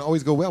everything's going to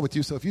always go well with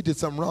you. So if you did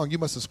something wrong, you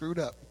must have screwed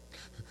up.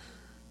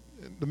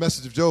 The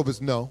message of Job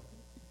is no.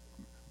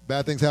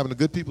 Bad things happen to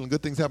good people and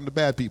good things happen to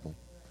bad people.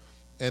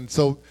 And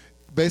so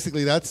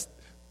basically that's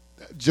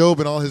Job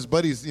and all his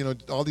buddies,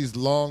 all these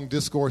long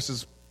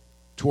discourses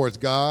towards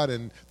God,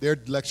 and they're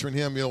lecturing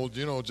him,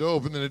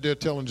 Job, and then they're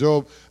telling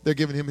Job, they're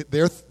giving him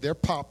their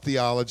pop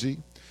theology.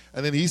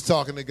 And then he's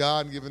talking to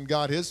God and giving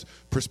God his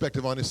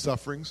perspective on his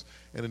sufferings.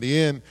 And in the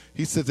end,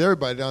 he sits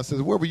everybody down and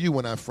says, where were you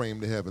when I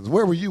framed the heavens?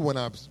 Where were you when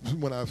I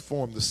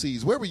formed the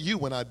seas? Where were you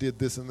when I did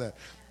this and that?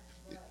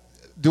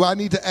 Do I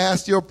need to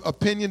ask your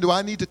opinion? Do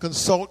I need to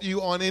consult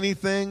you on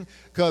anything?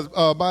 Because,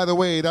 by the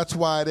way, that's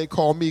why they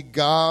call me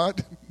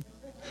God.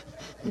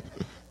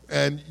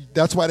 And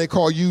that's why they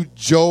call you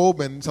Job.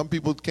 And some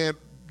people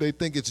they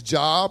think it's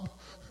Job.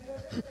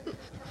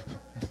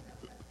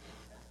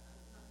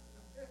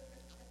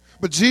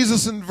 But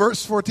Jesus in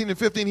verse 14 and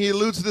 15, he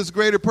alludes to this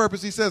greater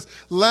purpose. He says,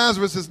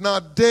 Lazarus is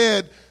not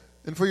dead,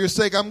 and for your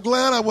sake, I'm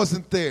glad I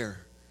wasn't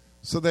there,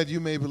 so that you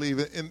may believe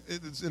it. And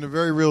it's in a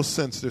very real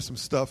sense, there's some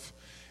stuff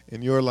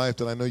in your life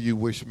that I know you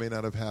wish may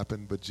not have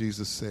happened, but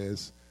Jesus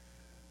says,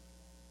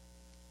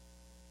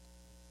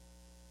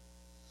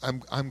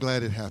 I'm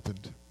glad it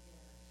happened.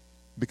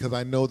 because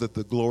I know that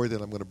the glory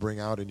that I'm going to bring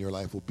out in your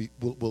life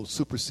will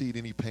supersede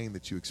any pain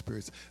that you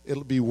experience.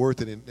 It'll be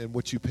worth it, and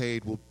what you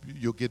paid,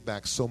 you'll get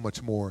back so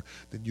much more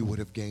than you would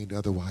have gained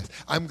otherwise.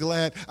 I'm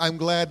glad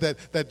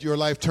that your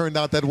life turned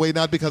out that way,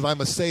 not because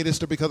I'm a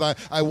sadist or because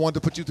I want to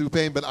put you through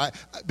pain, but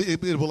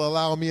it will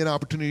allow me an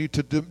opportunity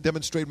to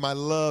demonstrate my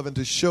love and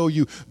to show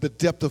you the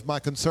depth of my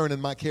concern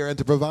and my care and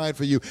to provide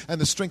for you and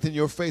to strengthen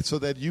your faith so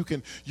that you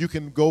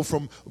can go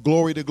from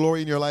glory to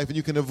glory in your life and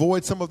you can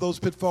avoid some of those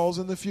pitfalls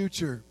in the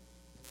future.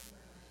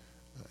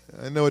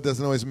 I know it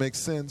doesn't always make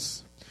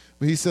sense,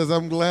 but he says,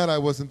 I'm glad I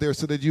wasn't there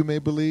so that you may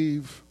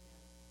believe.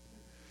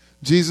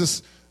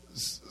 Jesus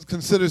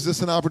considers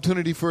this an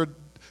opportunity for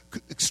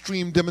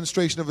extreme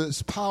demonstration of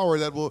his power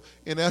that will,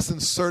 in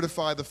essence,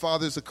 certify the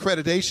Father's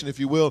accreditation, if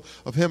you will,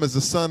 of him as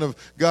the Son of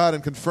God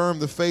and confirm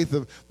the faith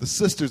of the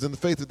sisters and the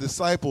faith of the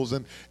disciples.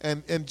 And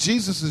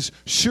Jesus is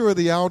sure of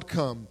the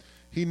outcome.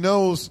 He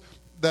knows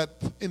that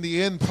in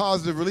the end,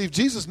 positive relief.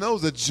 Jesus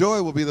knows that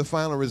joy will be the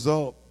final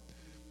result.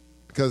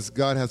 Because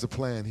God has a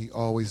plan. He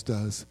always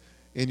does.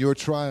 In your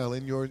trial,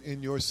 in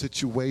your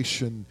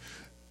situation,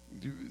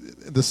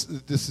 this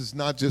is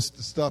not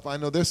just stuff. I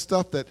know there's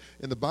stuff that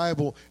in the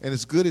Bible, and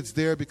it's good it's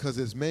there because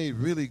it's made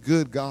really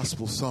good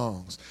gospel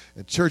songs.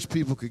 And church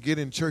people could get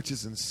in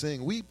churches and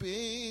sing,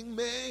 weeping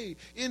may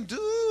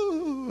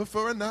endure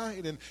for a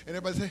night. And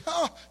everybody say,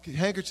 oh,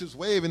 handkerchiefs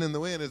waving in the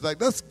wind. It's like,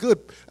 that's good.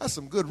 That's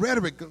some good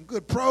rhetoric,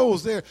 good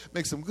prose there.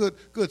 Make some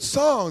good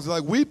songs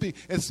like weeping.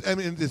 Guys get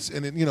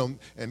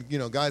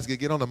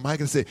on the mic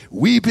and say,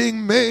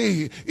 weeping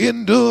may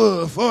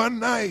endure for a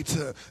night.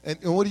 And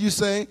what do you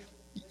say?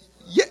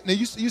 Yeah, now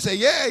you say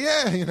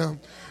yeah,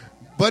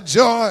 but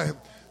joy,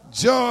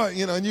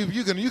 and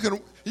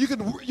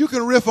you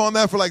can riff on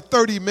that for like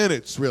 30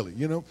 minutes, really,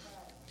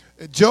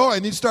 joy,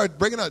 and you start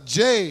breaking out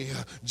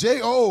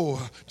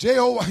J-O,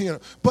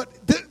 but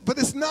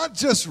it's not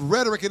just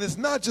rhetoric, and it's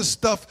not just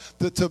stuff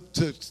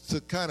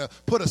to kind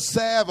of put a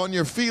salve on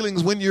your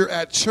feelings when you're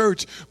at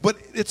church, but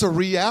it's a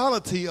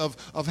reality of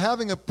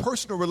having a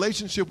personal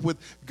relationship with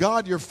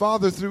God, your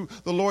Father, through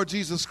the Lord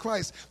Jesus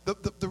Christ.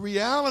 The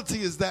reality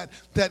is that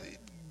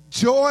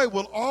joy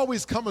will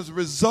always come as a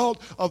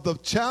result of the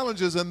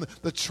challenges and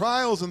the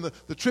trials and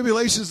the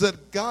tribulations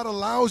that God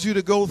allows you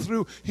to go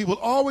through. He will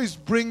always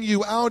bring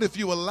you out if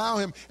you allow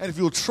him and if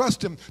you'll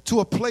trust him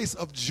to a place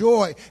of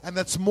joy. And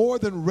that's more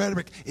than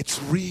rhetoric.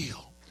 It's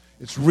real.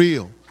 It's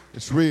real.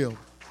 It's real.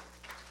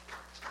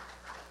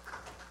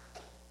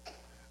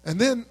 And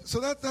then,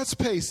 so that's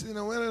pace. We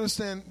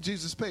understand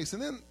Jesus' pace.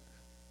 And then,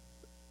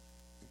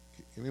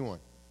 give me one.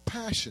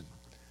 Passion.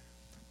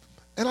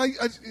 And I,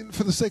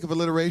 for the sake of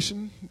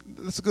alliteration,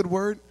 that's a good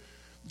word.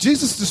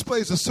 Jesus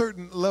displays a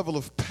certain level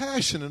of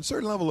passion and a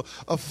certain level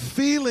of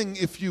feeling,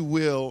 if you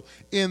will,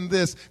 in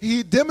this.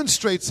 He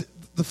demonstrates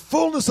the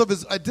fullness of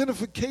his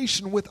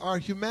identification with our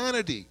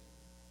humanity.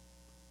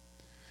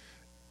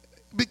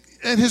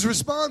 And his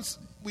response,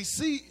 we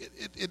see,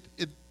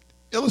 it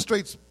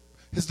illustrates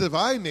his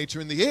divine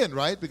nature in the end,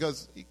 right?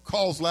 Because he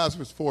calls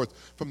Lazarus forth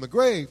from the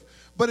grave.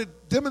 But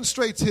it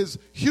demonstrates his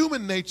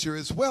human nature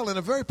as well in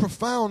a very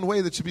profound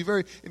way that should be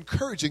very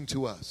encouraging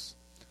to us.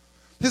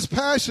 His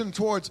passion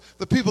towards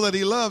the people that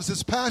he loves,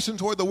 his passion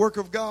toward the work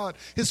of God,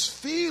 his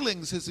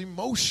feelings, his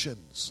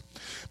emotions.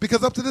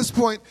 Because up to this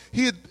point,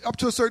 up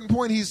to a certain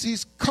point,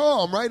 he's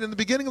calm, right? In the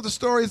beginning of the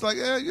story, he's like,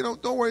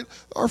 don't worry,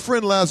 our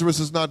friend Lazarus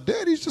is not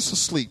dead, he's just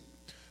asleep.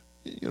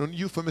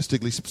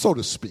 Euphemistically, so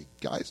to speak.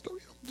 Guys,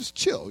 just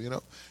chill,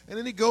 And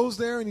then he goes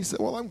there and he said,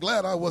 well, I'm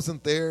glad I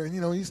wasn't there.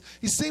 And,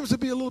 he seems to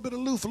be a little bit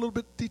aloof, a little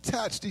bit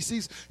detached. He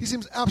seems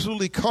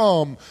absolutely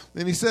calm.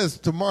 And he says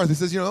to Martha, he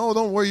says, oh,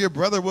 don't worry, your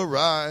brother will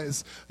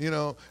rise,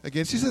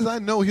 again. She says, I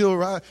know he'll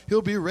rise.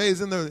 He'll be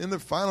raised in the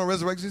final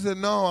resurrection. He said,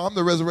 no, I'm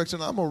the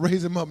resurrection. I'm going to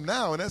raise him up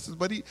now, in essence.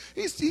 But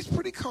he's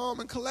pretty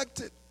calm and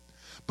collected.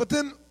 But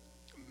then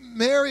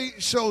Mary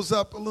shows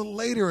up a little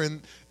later,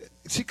 and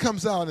she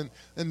comes out,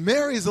 and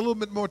Mary is a little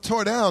bit more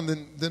torn down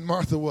than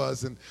Martha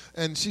was,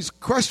 and she's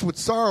crushed with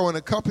sorrow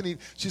and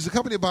she's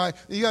accompanied by,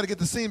 you got to get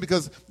the scene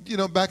because,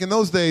 back in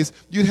those days,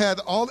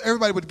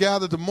 everybody would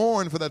gather to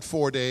mourn for that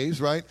 4 days,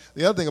 right?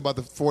 The other thing about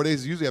the 4 days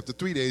is usually after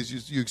 3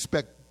 days, you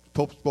expect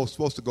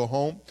supposed to go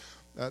home.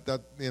 That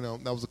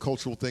was a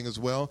cultural thing as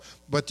well.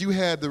 But you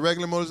had the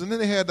regular mourners, and then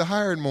they had the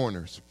hired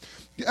mourners.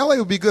 LA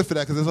would be good for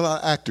that because there's a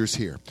lot of actors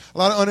here, a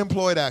lot of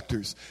unemployed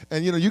actors.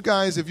 And you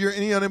guys, if you're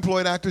any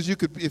unemployed actors, you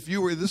could,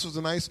 this was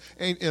a nice,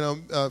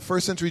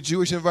 first century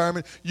Jewish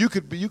environment, you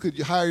could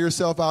hire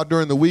yourself out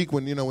during the week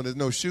when there's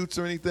no shoots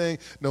or anything,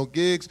 no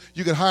gigs.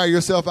 You could hire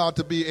yourself out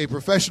to be a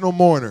professional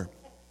mourner.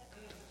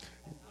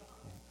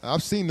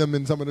 I've seen them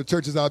in some of the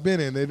churches I've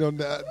been in. They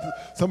don't.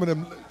 Some of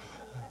them,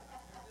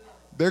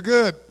 they're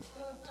good.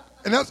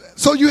 And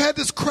so you had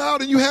this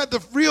crowd, and you had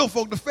the real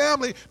folk, the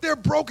family. They're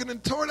broken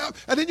and torn up.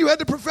 And then you had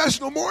the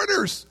professional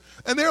mourners.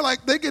 And they're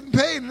getting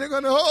paid, and they're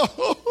going,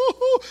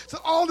 oh. So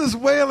all this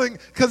wailing,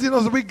 because,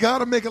 we got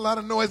to make a lot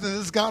of noise, and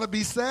it's got to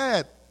be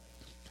sad.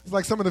 It's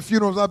like some of the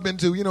funerals I've been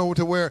to,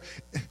 to where,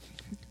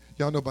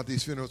 y'all know about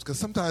these funerals, because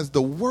sometimes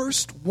the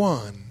worst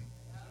one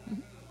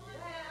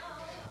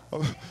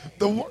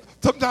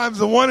Sometimes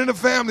the one in the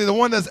family, the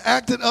one that's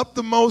acted up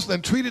the most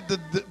and treated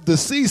the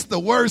deceased the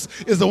worst,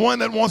 is the one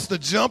that wants to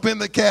jump in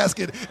the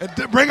casket and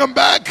to bring them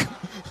back,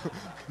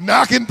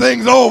 knocking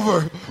things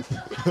over.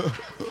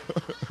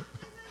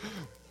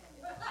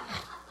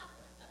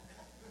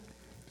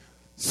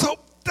 So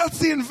that's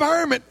the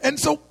environment. And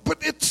so,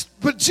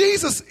 but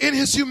Jesus in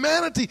his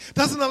humanity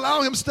doesn't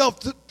allow himself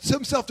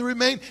to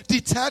remain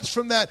detached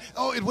from that.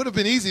 Oh, it would have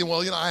been easy. Well,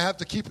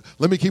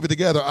 let me keep it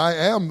together. I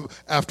am,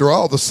 after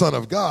all, the Son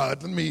of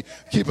God. Let me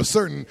keep a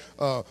certain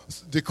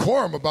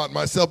decorum about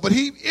myself. But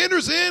he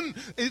enters in,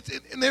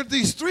 and there are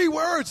these three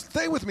words.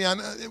 Stay with me.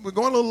 We're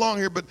going a little long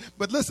here, but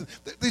listen.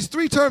 These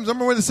three terms,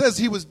 remember when it says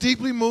he was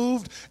deeply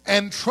moved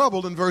and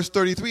troubled in verse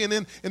 33. And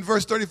then in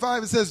verse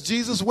 35, it says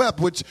Jesus wept,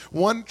 which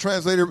one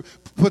translator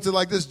puts it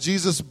like this: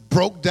 Jesus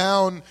broke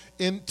down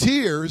in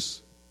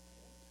tears.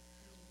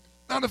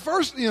 Now, the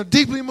first,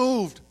 deeply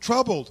moved,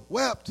 troubled,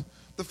 wept.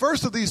 The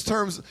first of these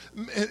terms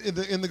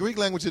in the Greek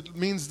language, it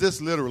means this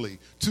literally: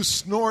 to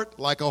snort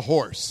like a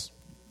horse.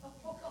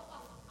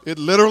 It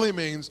literally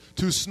means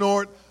to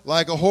snort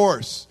like a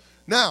horse.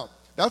 Now,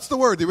 that's the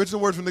word. The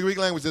original word from the Greek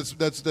language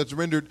that's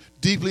rendered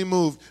deeply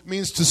moved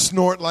means to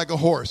snort like a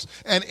horse.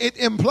 And it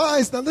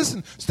implies, now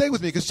listen, stay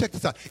with me, because check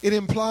this out. It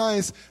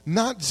implies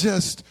not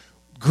just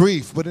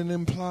grief, but it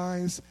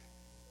implies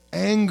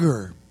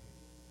anger.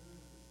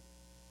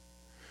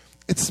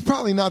 It's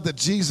probably not that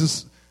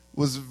Jesus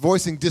was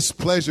voicing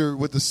displeasure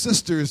with the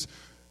sisters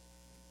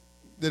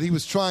that he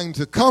was trying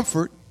to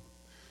comfort,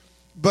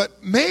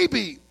 but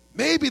maybe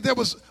there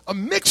was a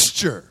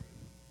mixture,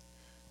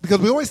 because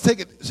we always take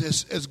it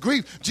as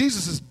grief.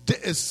 Jesus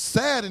is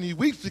sad and he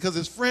weeps because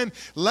his friend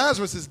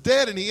Lazarus is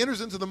dead, and he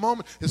enters into the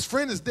moment. His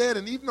friend is dead,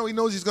 and even though he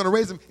knows he's going to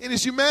raise him, in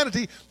his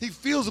humanity, he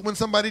feels it when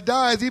somebody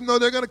dies, even though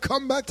they're going to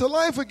come back to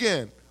life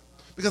again,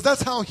 because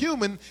that's how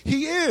human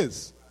he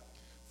is.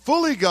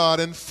 Fully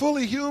God and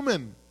fully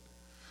human.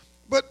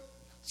 But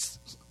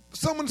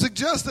someone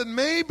suggests that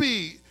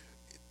maybe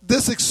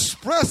this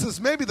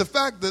expresses maybe the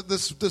fact that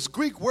this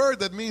Greek word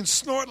that means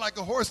snort like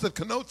a horse, that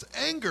connotes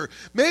anger,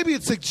 maybe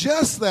it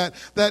suggests that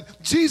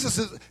Jesus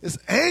is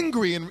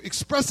angry and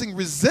expressing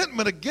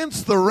resentment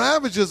against the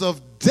ravages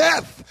of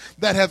death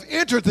that have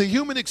entered the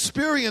human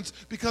experience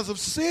because of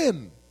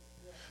sin.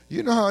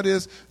 You know how it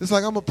is. It's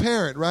like I'm a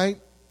parent, right?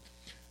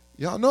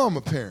 Y'all know I'm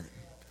a parent.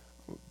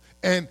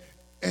 And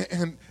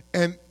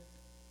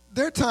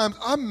there are times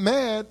I'm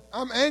mad,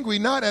 I'm angry,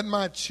 not at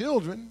my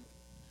children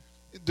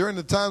during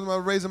the times when I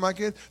was raising my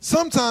kids.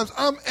 Sometimes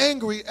I'm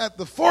angry at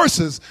the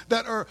forces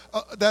that are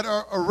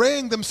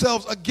arraying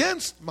themselves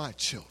against my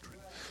children.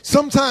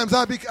 Sometimes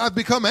I've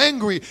become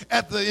angry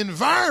at the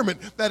environment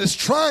that is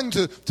trying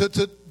to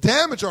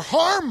damage or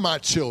harm my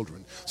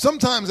children.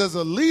 Sometimes as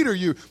a leader,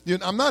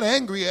 I'm not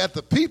angry at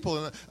the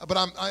people, but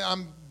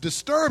I'm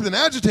disturbed and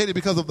agitated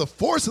because of the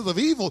forces of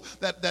evil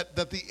that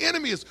the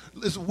enemy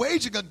is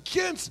waging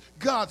against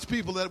God's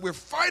people, that we're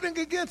fighting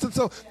against. And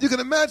so you can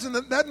imagine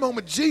that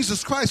moment,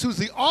 Jesus Christ, who's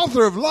the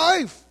author of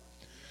life,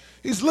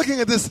 he's looking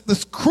at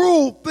this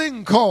cruel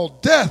thing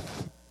called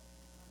death.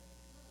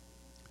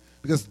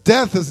 Because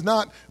death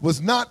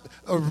was not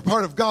a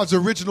part of God's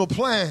original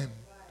plan.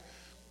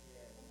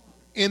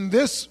 In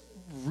this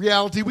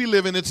reality we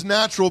live in, it's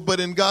natural, but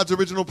in God's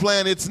original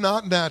plan, it's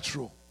not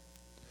natural.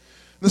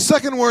 The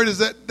second word is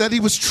that he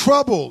was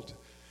troubled.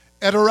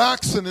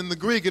 Ataraxin in the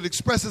Greek, it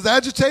expresses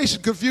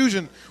agitation,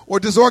 confusion, or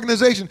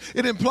disorganization.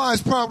 It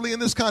implies probably in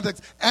this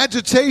context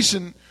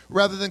agitation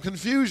rather than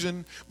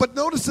confusion. But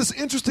notice this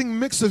interesting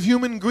mix of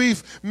human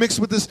grief mixed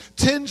with this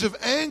tinge of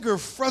anger,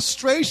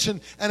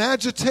 frustration, and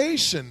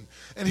agitation.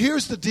 And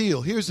here's the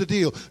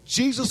deal.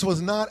 Jesus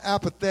was not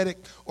apathetic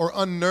or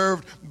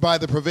unnerved by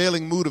the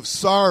prevailing mood of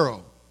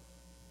sorrow.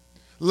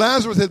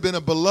 Lazarus had been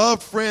a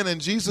beloved friend, and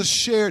Jesus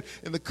shared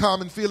in the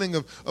common feeling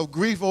of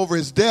grief over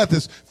his death.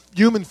 His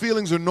human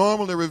feelings are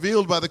normal. They're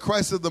revealed by the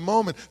Christ of the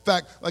moment. In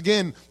fact,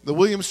 again, the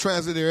Williams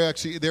translation,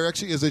 there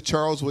actually is a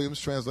Charles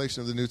Williams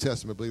translation of the New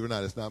Testament. Believe it or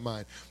not, it's not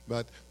mine,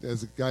 but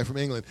there's a guy from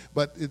England.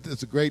 But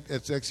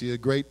it's actually a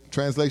great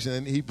translation,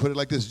 and he put it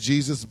like this: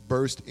 Jesus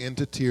burst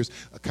into tears,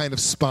 a kind of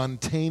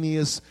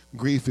spontaneous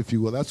grief, if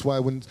you will. That's why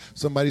when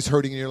somebody's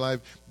hurting in your life,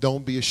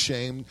 don't be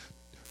ashamed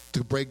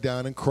to break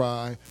down and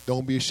cry.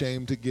 Don't be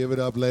ashamed to give it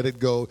up, let it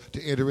go,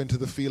 to enter into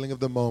the feeling of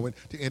the moment,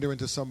 to enter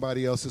into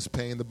somebody else's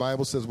pain. The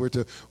Bible says we're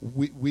to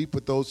weep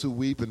with those who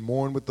weep and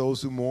mourn with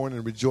those who mourn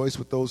and rejoice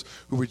with those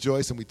who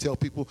rejoice. And we tell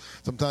people,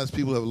 sometimes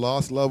people have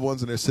lost loved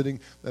ones and they're sitting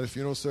at a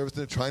funeral service and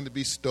they're trying to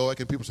be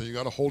stoic, and people say, you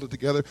got to hold it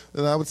together.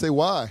 And I would say,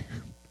 why?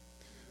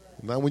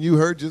 Now, when you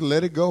hurt, just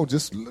let it go.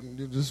 Just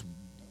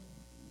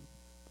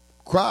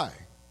cry.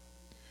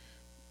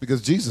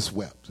 Because Jesus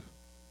wept.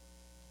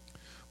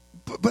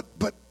 But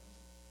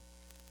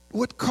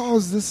what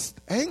caused this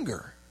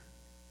anger?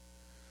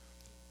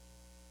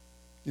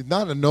 He's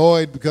not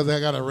annoyed because I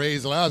got to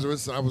raise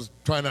Lazarus. I was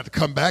trying not to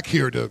come back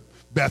here to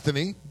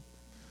Bethany.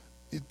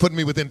 He put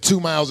me within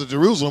 2 miles of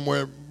Jerusalem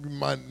where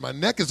my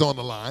neck is on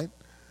the line.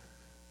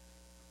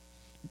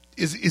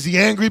 Is he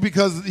angry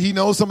because he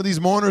knows some of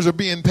these mourners are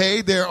being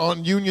paid? They're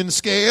on union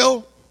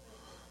scale.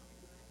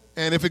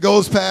 And if it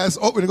goes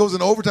when it goes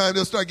in overtime,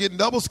 they'll start getting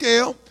double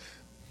scale.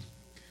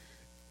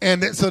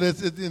 And so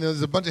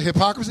there's a bunch of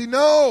hypocrisy?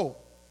 No.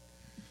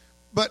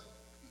 But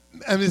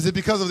is it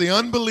because of the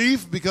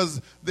unbelief?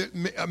 Because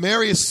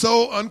Mary is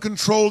so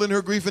uncontrolled in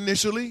her grief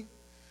initially?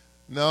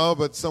 No,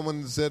 but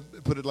someone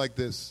put it like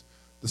this.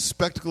 The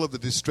spectacle of the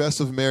distress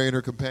of Mary and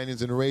her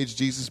companions enraged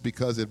Jesus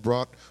because it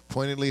brought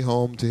poignantly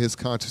home to his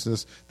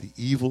consciousness the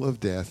evil of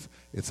death,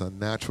 its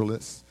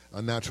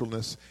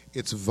unnaturalness,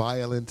 its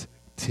violent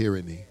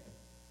tyranny.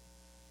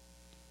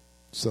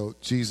 So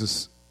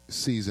Jesus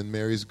sees in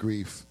Mary's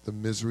grief the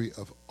misery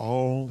of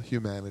all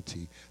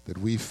humanity that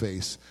we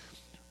face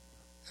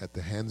at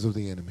the hands of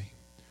the enemy.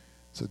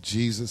 So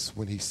Jesus,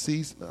 when he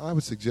sees, I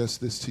would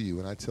suggest this to you,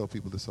 and I tell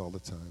people this all the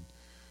time.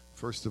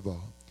 First of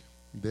all,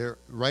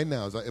 right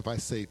now, if I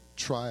say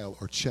trial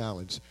or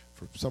challenge,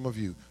 for some of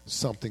you,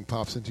 something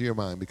pops into your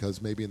mind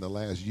because maybe in the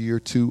last year,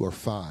 2 or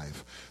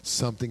 5,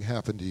 something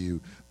happened to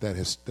you that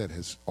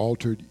has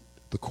altered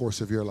the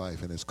course of your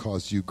life and has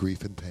caused you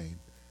grief and pain.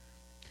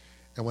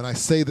 And when I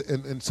say that,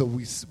 and so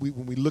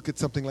when we look at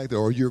something like that,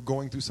 or you're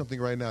going through something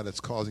right now that's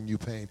causing you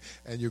pain,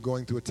 and you're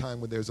going through a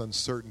time when there's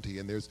uncertainty,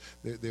 and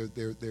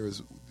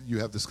you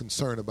have this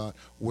concern about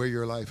where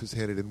your life is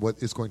headed and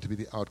what is going to be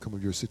the outcome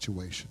of your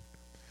situation.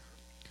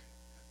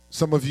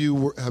 Some of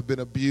you have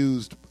been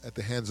abused at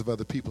the hands of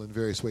other people in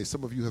various ways.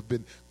 Some of you have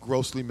been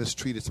grossly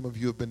mistreated. Some of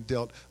you have been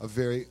dealt a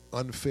very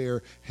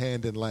unfair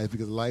hand in life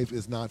because life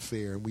is not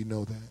fair, and we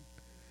know that.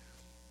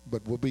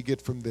 But what we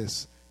get from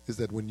this is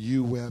that when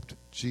you wept,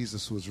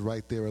 Jesus was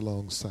right there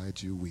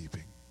alongside you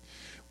weeping.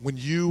 When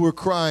you were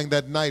crying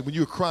that night, when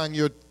you were crying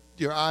your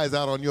eyes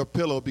out on your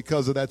pillow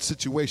because of that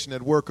situation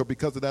at work, or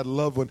because of that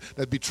loved one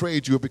that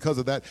betrayed you, or because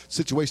of that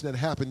situation that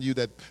happened to you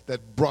that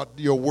brought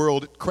your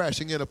world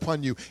crashing in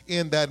upon you,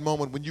 in that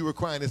moment when you were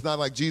crying, it's not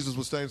like Jesus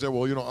was saying,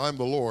 well, I'm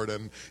the Lord,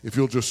 and if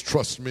you'll just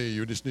trust me,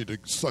 you just need to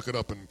suck it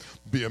up and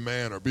be a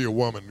man or be a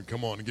woman and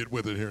come on and get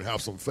with it here and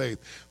have some faith.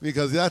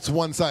 Because that's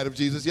one side of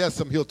Jesus. Yes,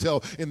 he'll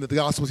tell in the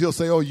Gospels, he'll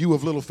say, oh, you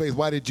of little faith,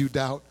 why did you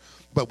doubt?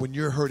 But when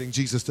you're hurting,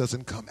 Jesus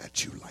doesn't come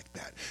at you like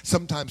that.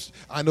 Sometimes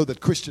I know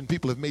that Christian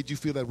people have made you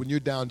feel that when you're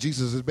down,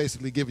 Jesus is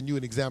basically giving you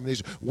an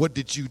examination. What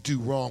did you do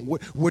wrong?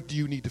 What do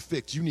you need to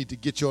fix? You need to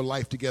get your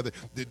life together.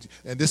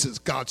 And this is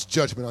God's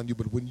judgment on you.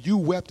 But when you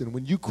wept and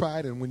when you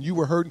cried and when you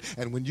were hurting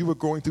and when you were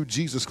going through,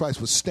 Jesus Christ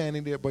was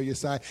standing there by your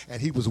side,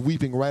 and he was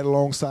weeping right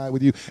alongside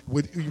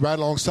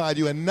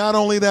you. And not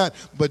only that,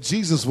 but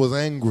Jesus was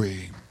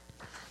angry.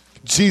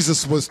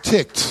 Jesus was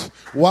ticked.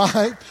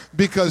 Why?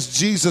 Because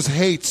Jesus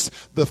hates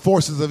the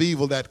forces of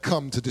evil that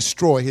come to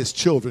destroy his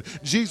children.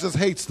 Jesus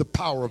hates the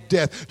power of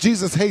death.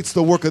 Jesus hates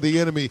the work of the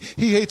enemy.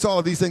 He hates all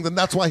of these things, and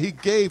that's why he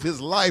gave his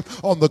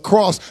life on the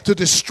cross to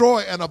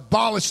destroy and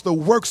abolish the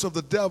works of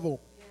the devil.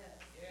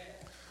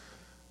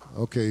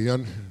 Okay,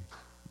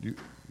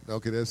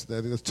 that's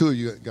 2 of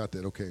you got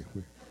that. Okay.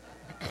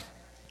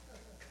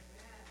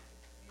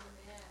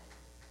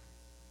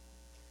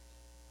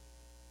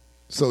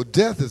 So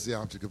death is the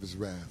object of his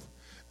wrath.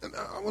 And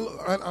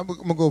I'm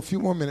going to go a few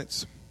more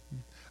minutes.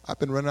 I've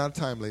been running out of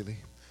time lately.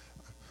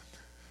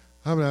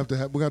 We're going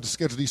to have to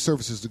schedule these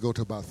services to go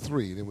to about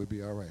 3, then we'll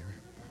be all right.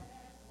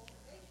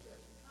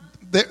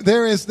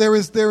 There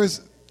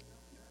is.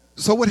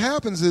 So what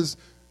happens is,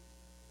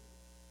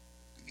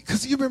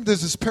 because you remember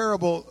there's this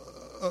parable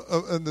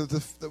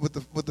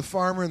with the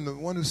farmer and the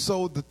one who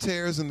sowed the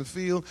tares in the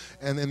field,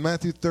 and in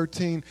Matthew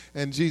 13,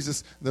 and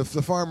Jesus, the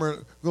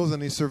farmer goes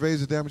and he surveys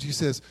the damage. He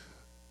says,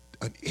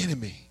 an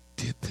enemy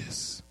did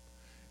this.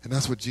 And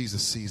that's what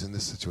Jesus sees in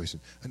this situation.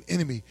 An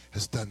enemy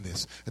has done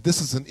this. And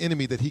this is an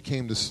enemy that he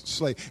came to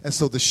slay. And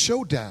so the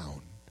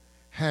showdown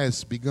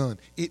has begun.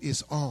 It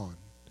is on.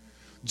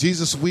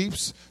 Jesus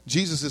weeps.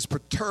 Jesus is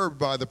perturbed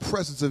by the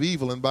presence of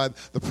evil and by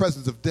the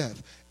presence of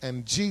death.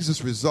 And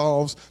Jesus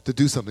resolves to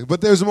do something.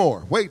 But there's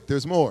more. Wait,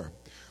 there's more.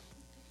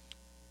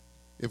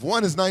 If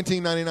one is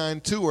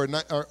 $19.99, 2 or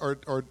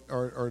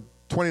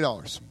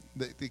 $20,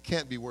 they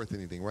can't be worth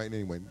anything, right?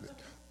 Anyway,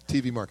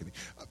 TV marketing.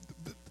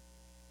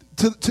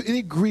 To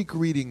any Greek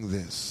reading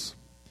this,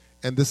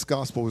 and this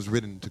gospel was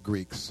written to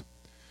Greeks,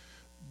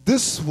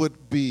 this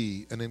would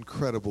be an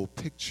incredible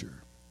picture.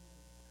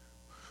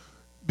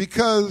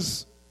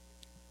 Because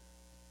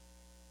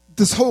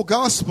this whole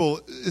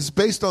gospel is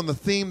based on the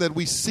theme that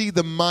we see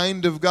the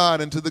mind of God.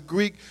 And to the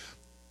Greek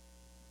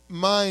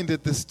mind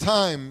at this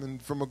time,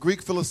 and from a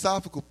Greek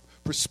philosophical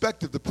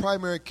perspective, the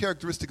primary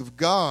characteristic of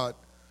God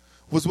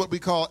was what we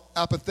call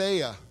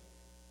apatheia,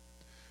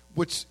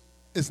 which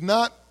is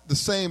not the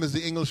same as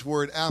the English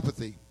word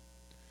apathy.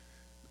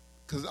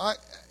 Because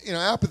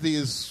apathy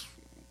is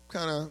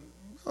kind of,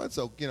 it's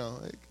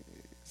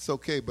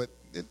okay, but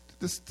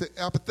the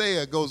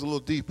apatheia goes a little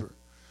deeper.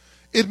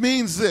 It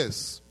means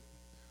this: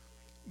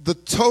 the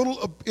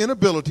total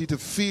inability to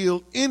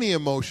feel any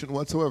emotion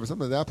whatsoever.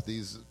 Sometimes apathy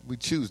is, we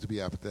choose to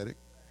be apathetic.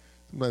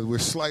 Sometimes we're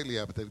slightly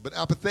apathetic. But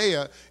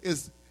apatheia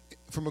is,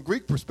 from a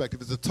Greek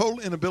perspective, is the total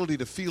inability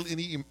to feel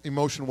any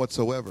emotion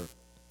whatsoever.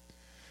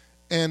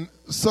 And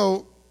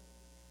so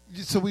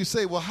we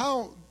say, well,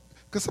 how?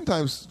 Because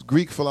sometimes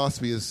Greek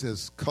philosophy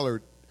has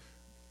colored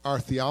our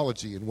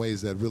theology in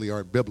ways that really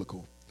aren't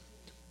biblical.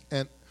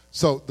 And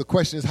so the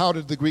question is, how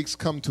did the Greeks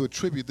come to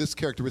attribute this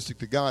characteristic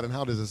to God, and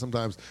how does it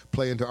sometimes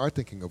play into our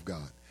thinking of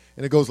God?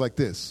 And it goes like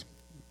this.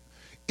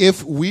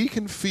 If we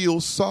can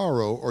feel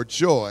sorrow or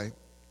joy,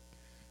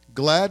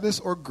 gladness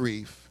or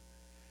grief,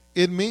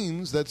 it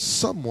means that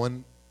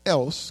someone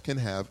else can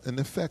have an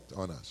effect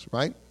on us,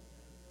 right?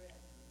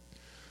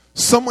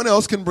 Someone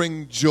else can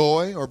bring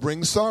joy or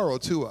bring sorrow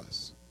to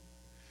us.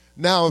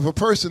 Now, if a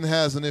person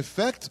has an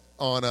effect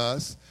on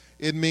us,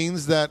 it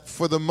means that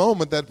for the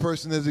moment that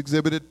person has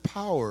exhibited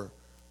power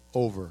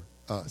over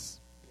us.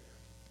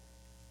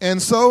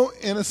 And so,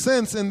 in a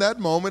sense, in that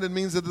moment, it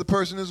means that the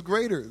person is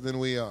greater than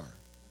we are.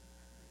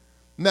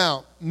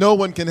 Now, no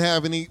one can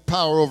have any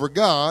power over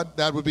God.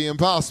 That would be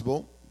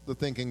impossible, the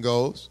thinking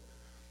goes.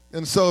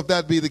 And so if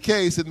that be the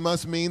case, it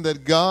must mean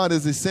that God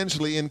is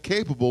essentially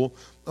incapable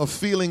of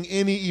feeling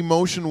any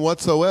emotion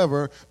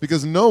whatsoever,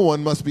 because no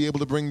one must be able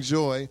to bring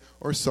joy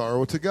or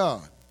sorrow to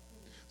God.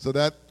 So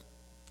that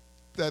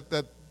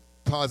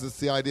posits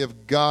the idea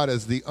of God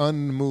as the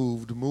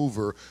unmoved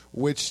mover,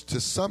 which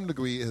to some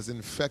degree has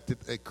infected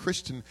a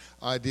Christian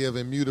idea of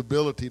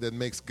immutability that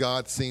makes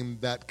God seem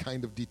that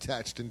kind of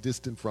detached and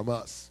distant from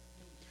us.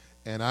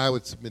 And I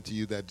would submit to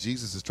you that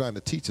Jesus is trying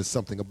to teach us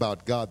something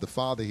about God the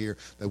Father here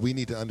that we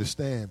need to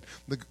understand.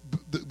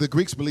 The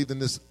Greeks believed in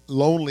this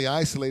lonely,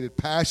 isolated,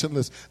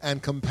 passionless,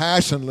 and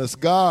compassionless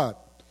God.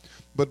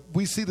 But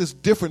we see this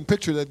different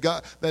picture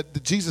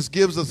that Jesus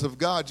gives us of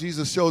God.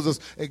 Jesus shows us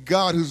a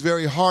God whose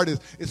very heart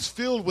is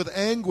filled with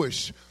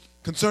anguish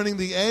concerning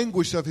the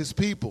anguish of his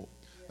people.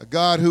 A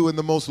God who in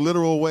the most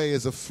literal way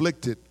is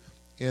afflicted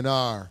in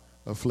our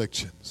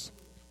afflictions.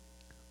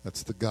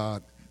 That's the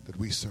God that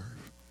we serve.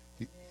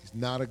 He's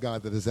not a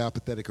God that is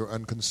apathetic or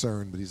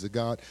unconcerned, but he's a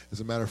God,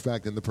 as a matter of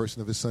fact, in the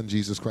person of his Son,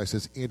 Jesus Christ,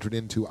 has entered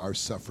into our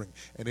suffering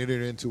and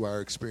entered into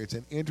our experience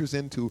and enters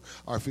into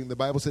our feeling. The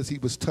Bible says he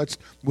was touched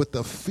with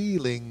the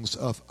feelings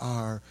of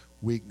our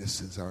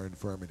weaknesses, our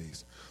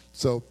infirmities.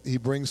 So he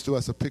brings to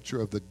us a picture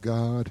of the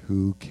God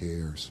who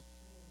cares.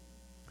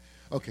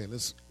 Okay,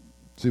 let's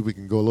see if we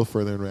can go a little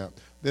further and wrap.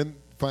 Then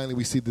finally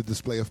we see the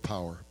display of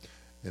power.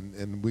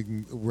 And we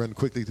can run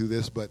quickly through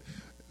this, but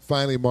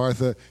finally,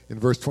 Martha, in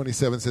verse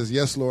 27, says,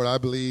 "Yes, Lord, I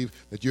believe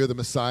that you're the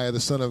Messiah, the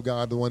Son of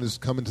God, the one who's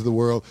come into the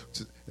world."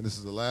 And this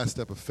is the last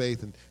step of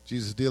faith, and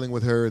Jesus is dealing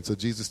with her. And so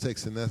Jesus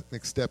takes the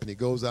next step, and he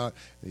goes out,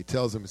 and he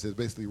tells him, he says,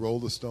 basically, roll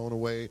the stone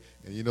away.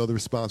 And you know the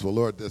response, well,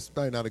 Lord, that's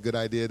probably not a good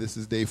idea. This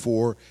is day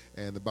 4,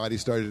 and the body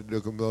started to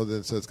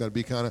decompose, so it's going to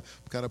be kind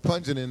of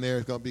pungent in there.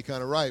 It's going to be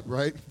kind of ripe,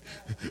 right?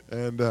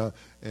 and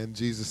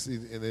Jesus,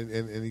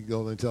 and he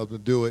goes and tells him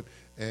to do it.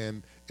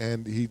 And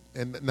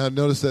now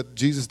notice that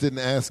Jesus didn't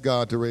ask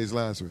God to raise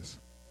Lazarus.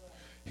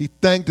 He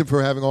thanked him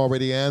for having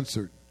already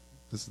answered.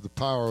 This is the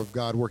power of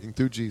God working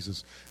through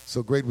Jesus.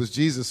 So great was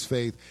Jesus'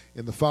 faith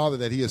in the Father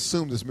that he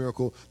assumed this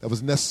miracle that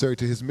was necessary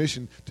to his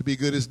mission to be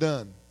good is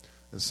done.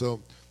 And so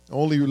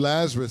only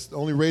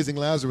raising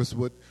Lazarus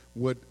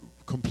would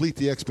complete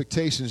the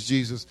expectations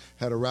Jesus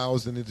had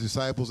aroused in the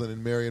disciples and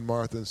in Mary and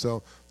Martha. And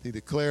so he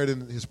declared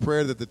in his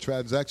prayer that the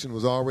transaction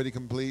was already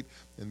complete.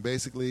 And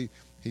basically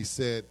he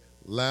said,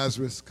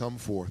 "Lazarus, come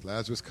forth.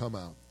 Lazarus, come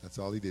out." That's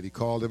all he did. He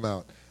called him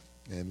out.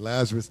 And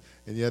Lazarus,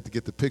 and you have to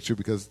get the picture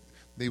because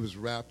he was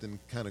wrapped in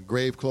kind of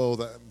grave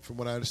clothes. From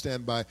what I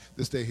understand, by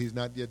this day, he's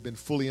not yet been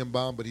fully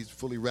embalmed, but he's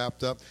fully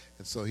wrapped up.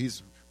 And so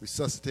he's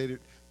resuscitated.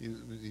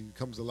 He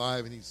comes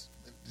alive, and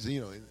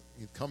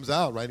he comes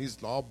out, right? He's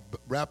all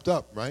wrapped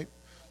up, right?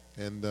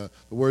 And the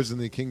words in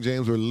the King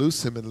James were,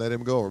 "Loose him and let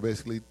him go," or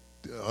basically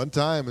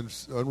untie him and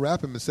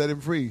unwrap him and set him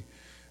free.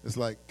 It's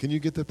like, can you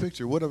get the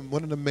picture? What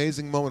an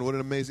amazing moment! What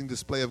an amazing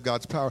display of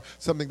God's power!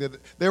 Something that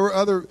there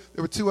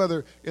were 2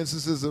 other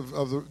instances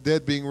of the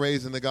dead being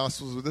raised in the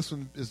Gospels, but this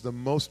one is the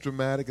most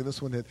dramatic, and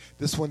this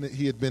one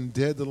he had been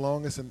dead the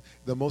longest, and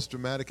the most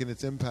dramatic in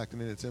its impact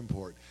and in its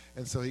import.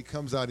 And so he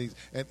comes out,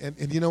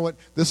 and you know what?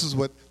 This is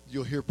what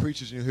you'll hear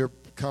preachers and you'll hear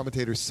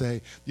commentators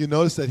say. You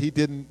notice that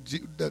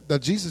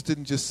that Jesus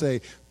didn't just say,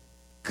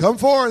 "Come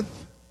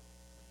forth."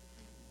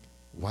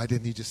 Why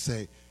didn't he just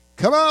say,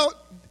 "Come out"?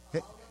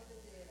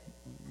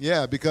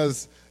 Yeah,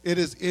 because it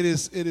is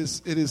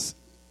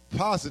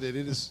posited,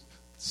 it is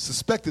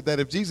suspected that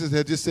if Jesus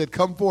had just said,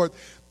 "Come forth,"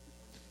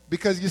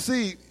 because you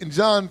see in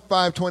John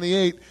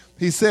 5:28,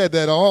 he said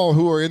that all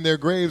who are in their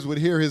graves would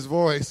hear his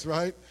voice,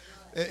 right?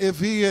 If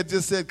he had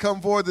just said,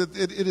 "Come forth,"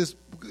 it is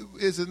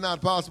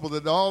not possible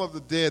that all of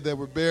the dead that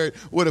were buried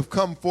would have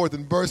come forth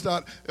and burst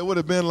out. It would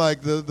have been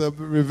like the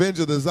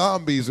Revenge of the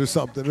Zombies or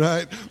something,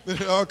 right?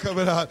 They're all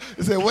coming out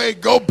and say,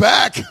 "Wait, go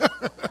back."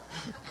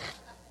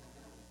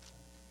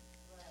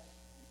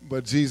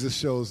 But Jesus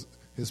shows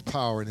his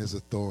power and his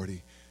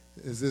authority.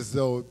 It's as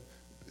though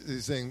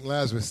he's saying,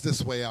 "Lazarus,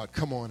 this way out,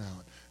 come on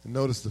out." And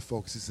notice the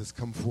focus. He says,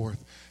 "Come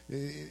forth."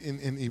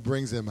 And he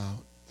brings him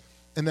out.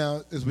 And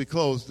now, as we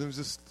close, let's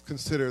just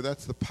consider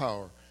that's the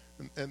power.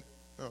 And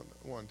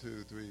 1,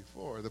 2, 3,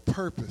 4. The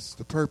purpose.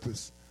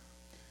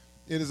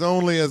 It is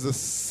only as a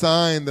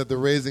sign that the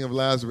raising of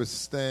Lazarus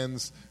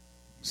stands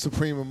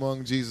supreme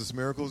among Jesus'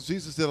 miracles.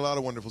 Jesus did a lot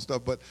of wonderful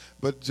stuff,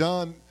 but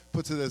John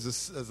puts it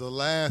as the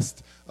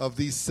last of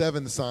these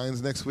 7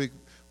 signs. Next week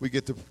we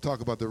get to talk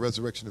about the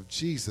resurrection of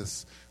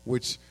Jesus,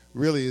 which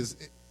really is,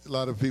 a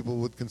lot of people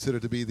would consider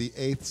to be the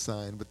 8th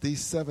sign. But these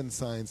 7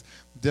 signs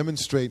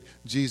demonstrate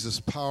Jesus'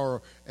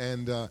 power,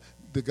 and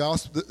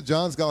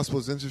John's gospel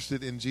is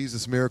interested in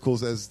Jesus'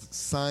 miracles as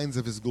signs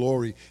of his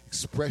glory,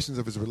 expressions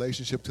of his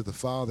relationship to the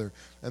Father.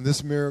 And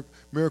this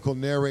miracle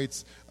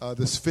narrates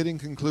this fitting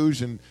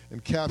conclusion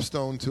and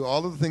capstone to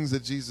all of the things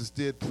that Jesus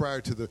did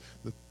prior to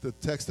the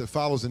text that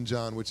follows in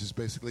John, which is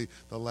basically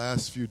the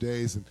last few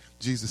days and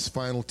Jesus'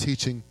 final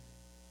teaching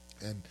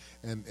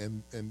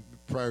and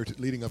prior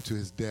to leading up to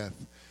his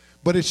death.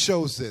 But it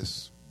shows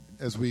this,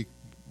 as we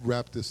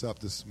wrap this up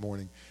this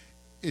morning,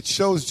 it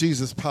shows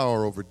Jesus'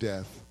 power over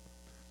death.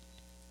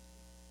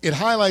 It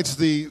highlights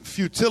the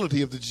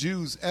futility of the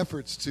Jews'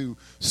 efforts to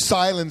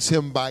silence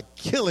him by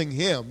killing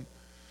him,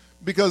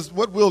 because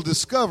what we'll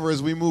discover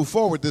as we move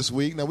forward this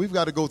week, now we've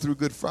got to go through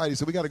Good Friday,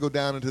 so we got to go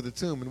down into the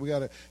tomb, and we got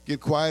to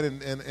get quiet,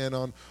 and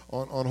on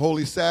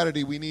Holy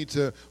Saturday we need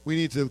to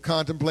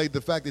contemplate the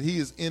fact that he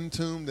is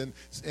entombed and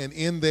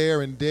in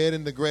there and dead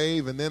in the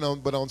grave, and then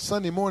but on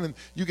Sunday morning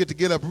you get to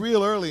get up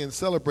real early and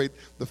celebrate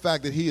the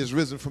fact that he is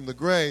risen from the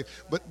grave.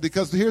 But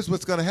because here's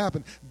what's going to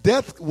happen: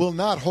 death will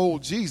not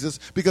hold Jesus,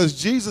 because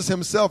Jesus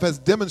himself has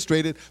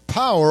demonstrated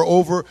power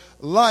over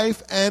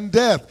life and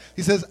death.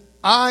 He says,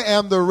 I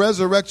am the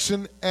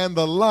resurrection and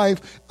the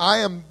life. I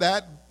am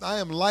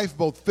life,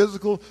 both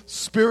physical,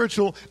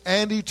 spiritual,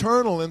 and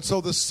eternal. And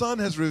so the Son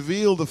has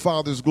revealed the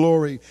Father's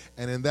glory,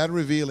 and in that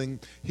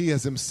revealing, he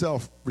has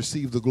himself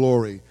received the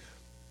glory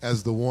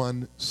as the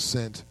one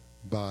sent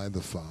by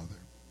the Father.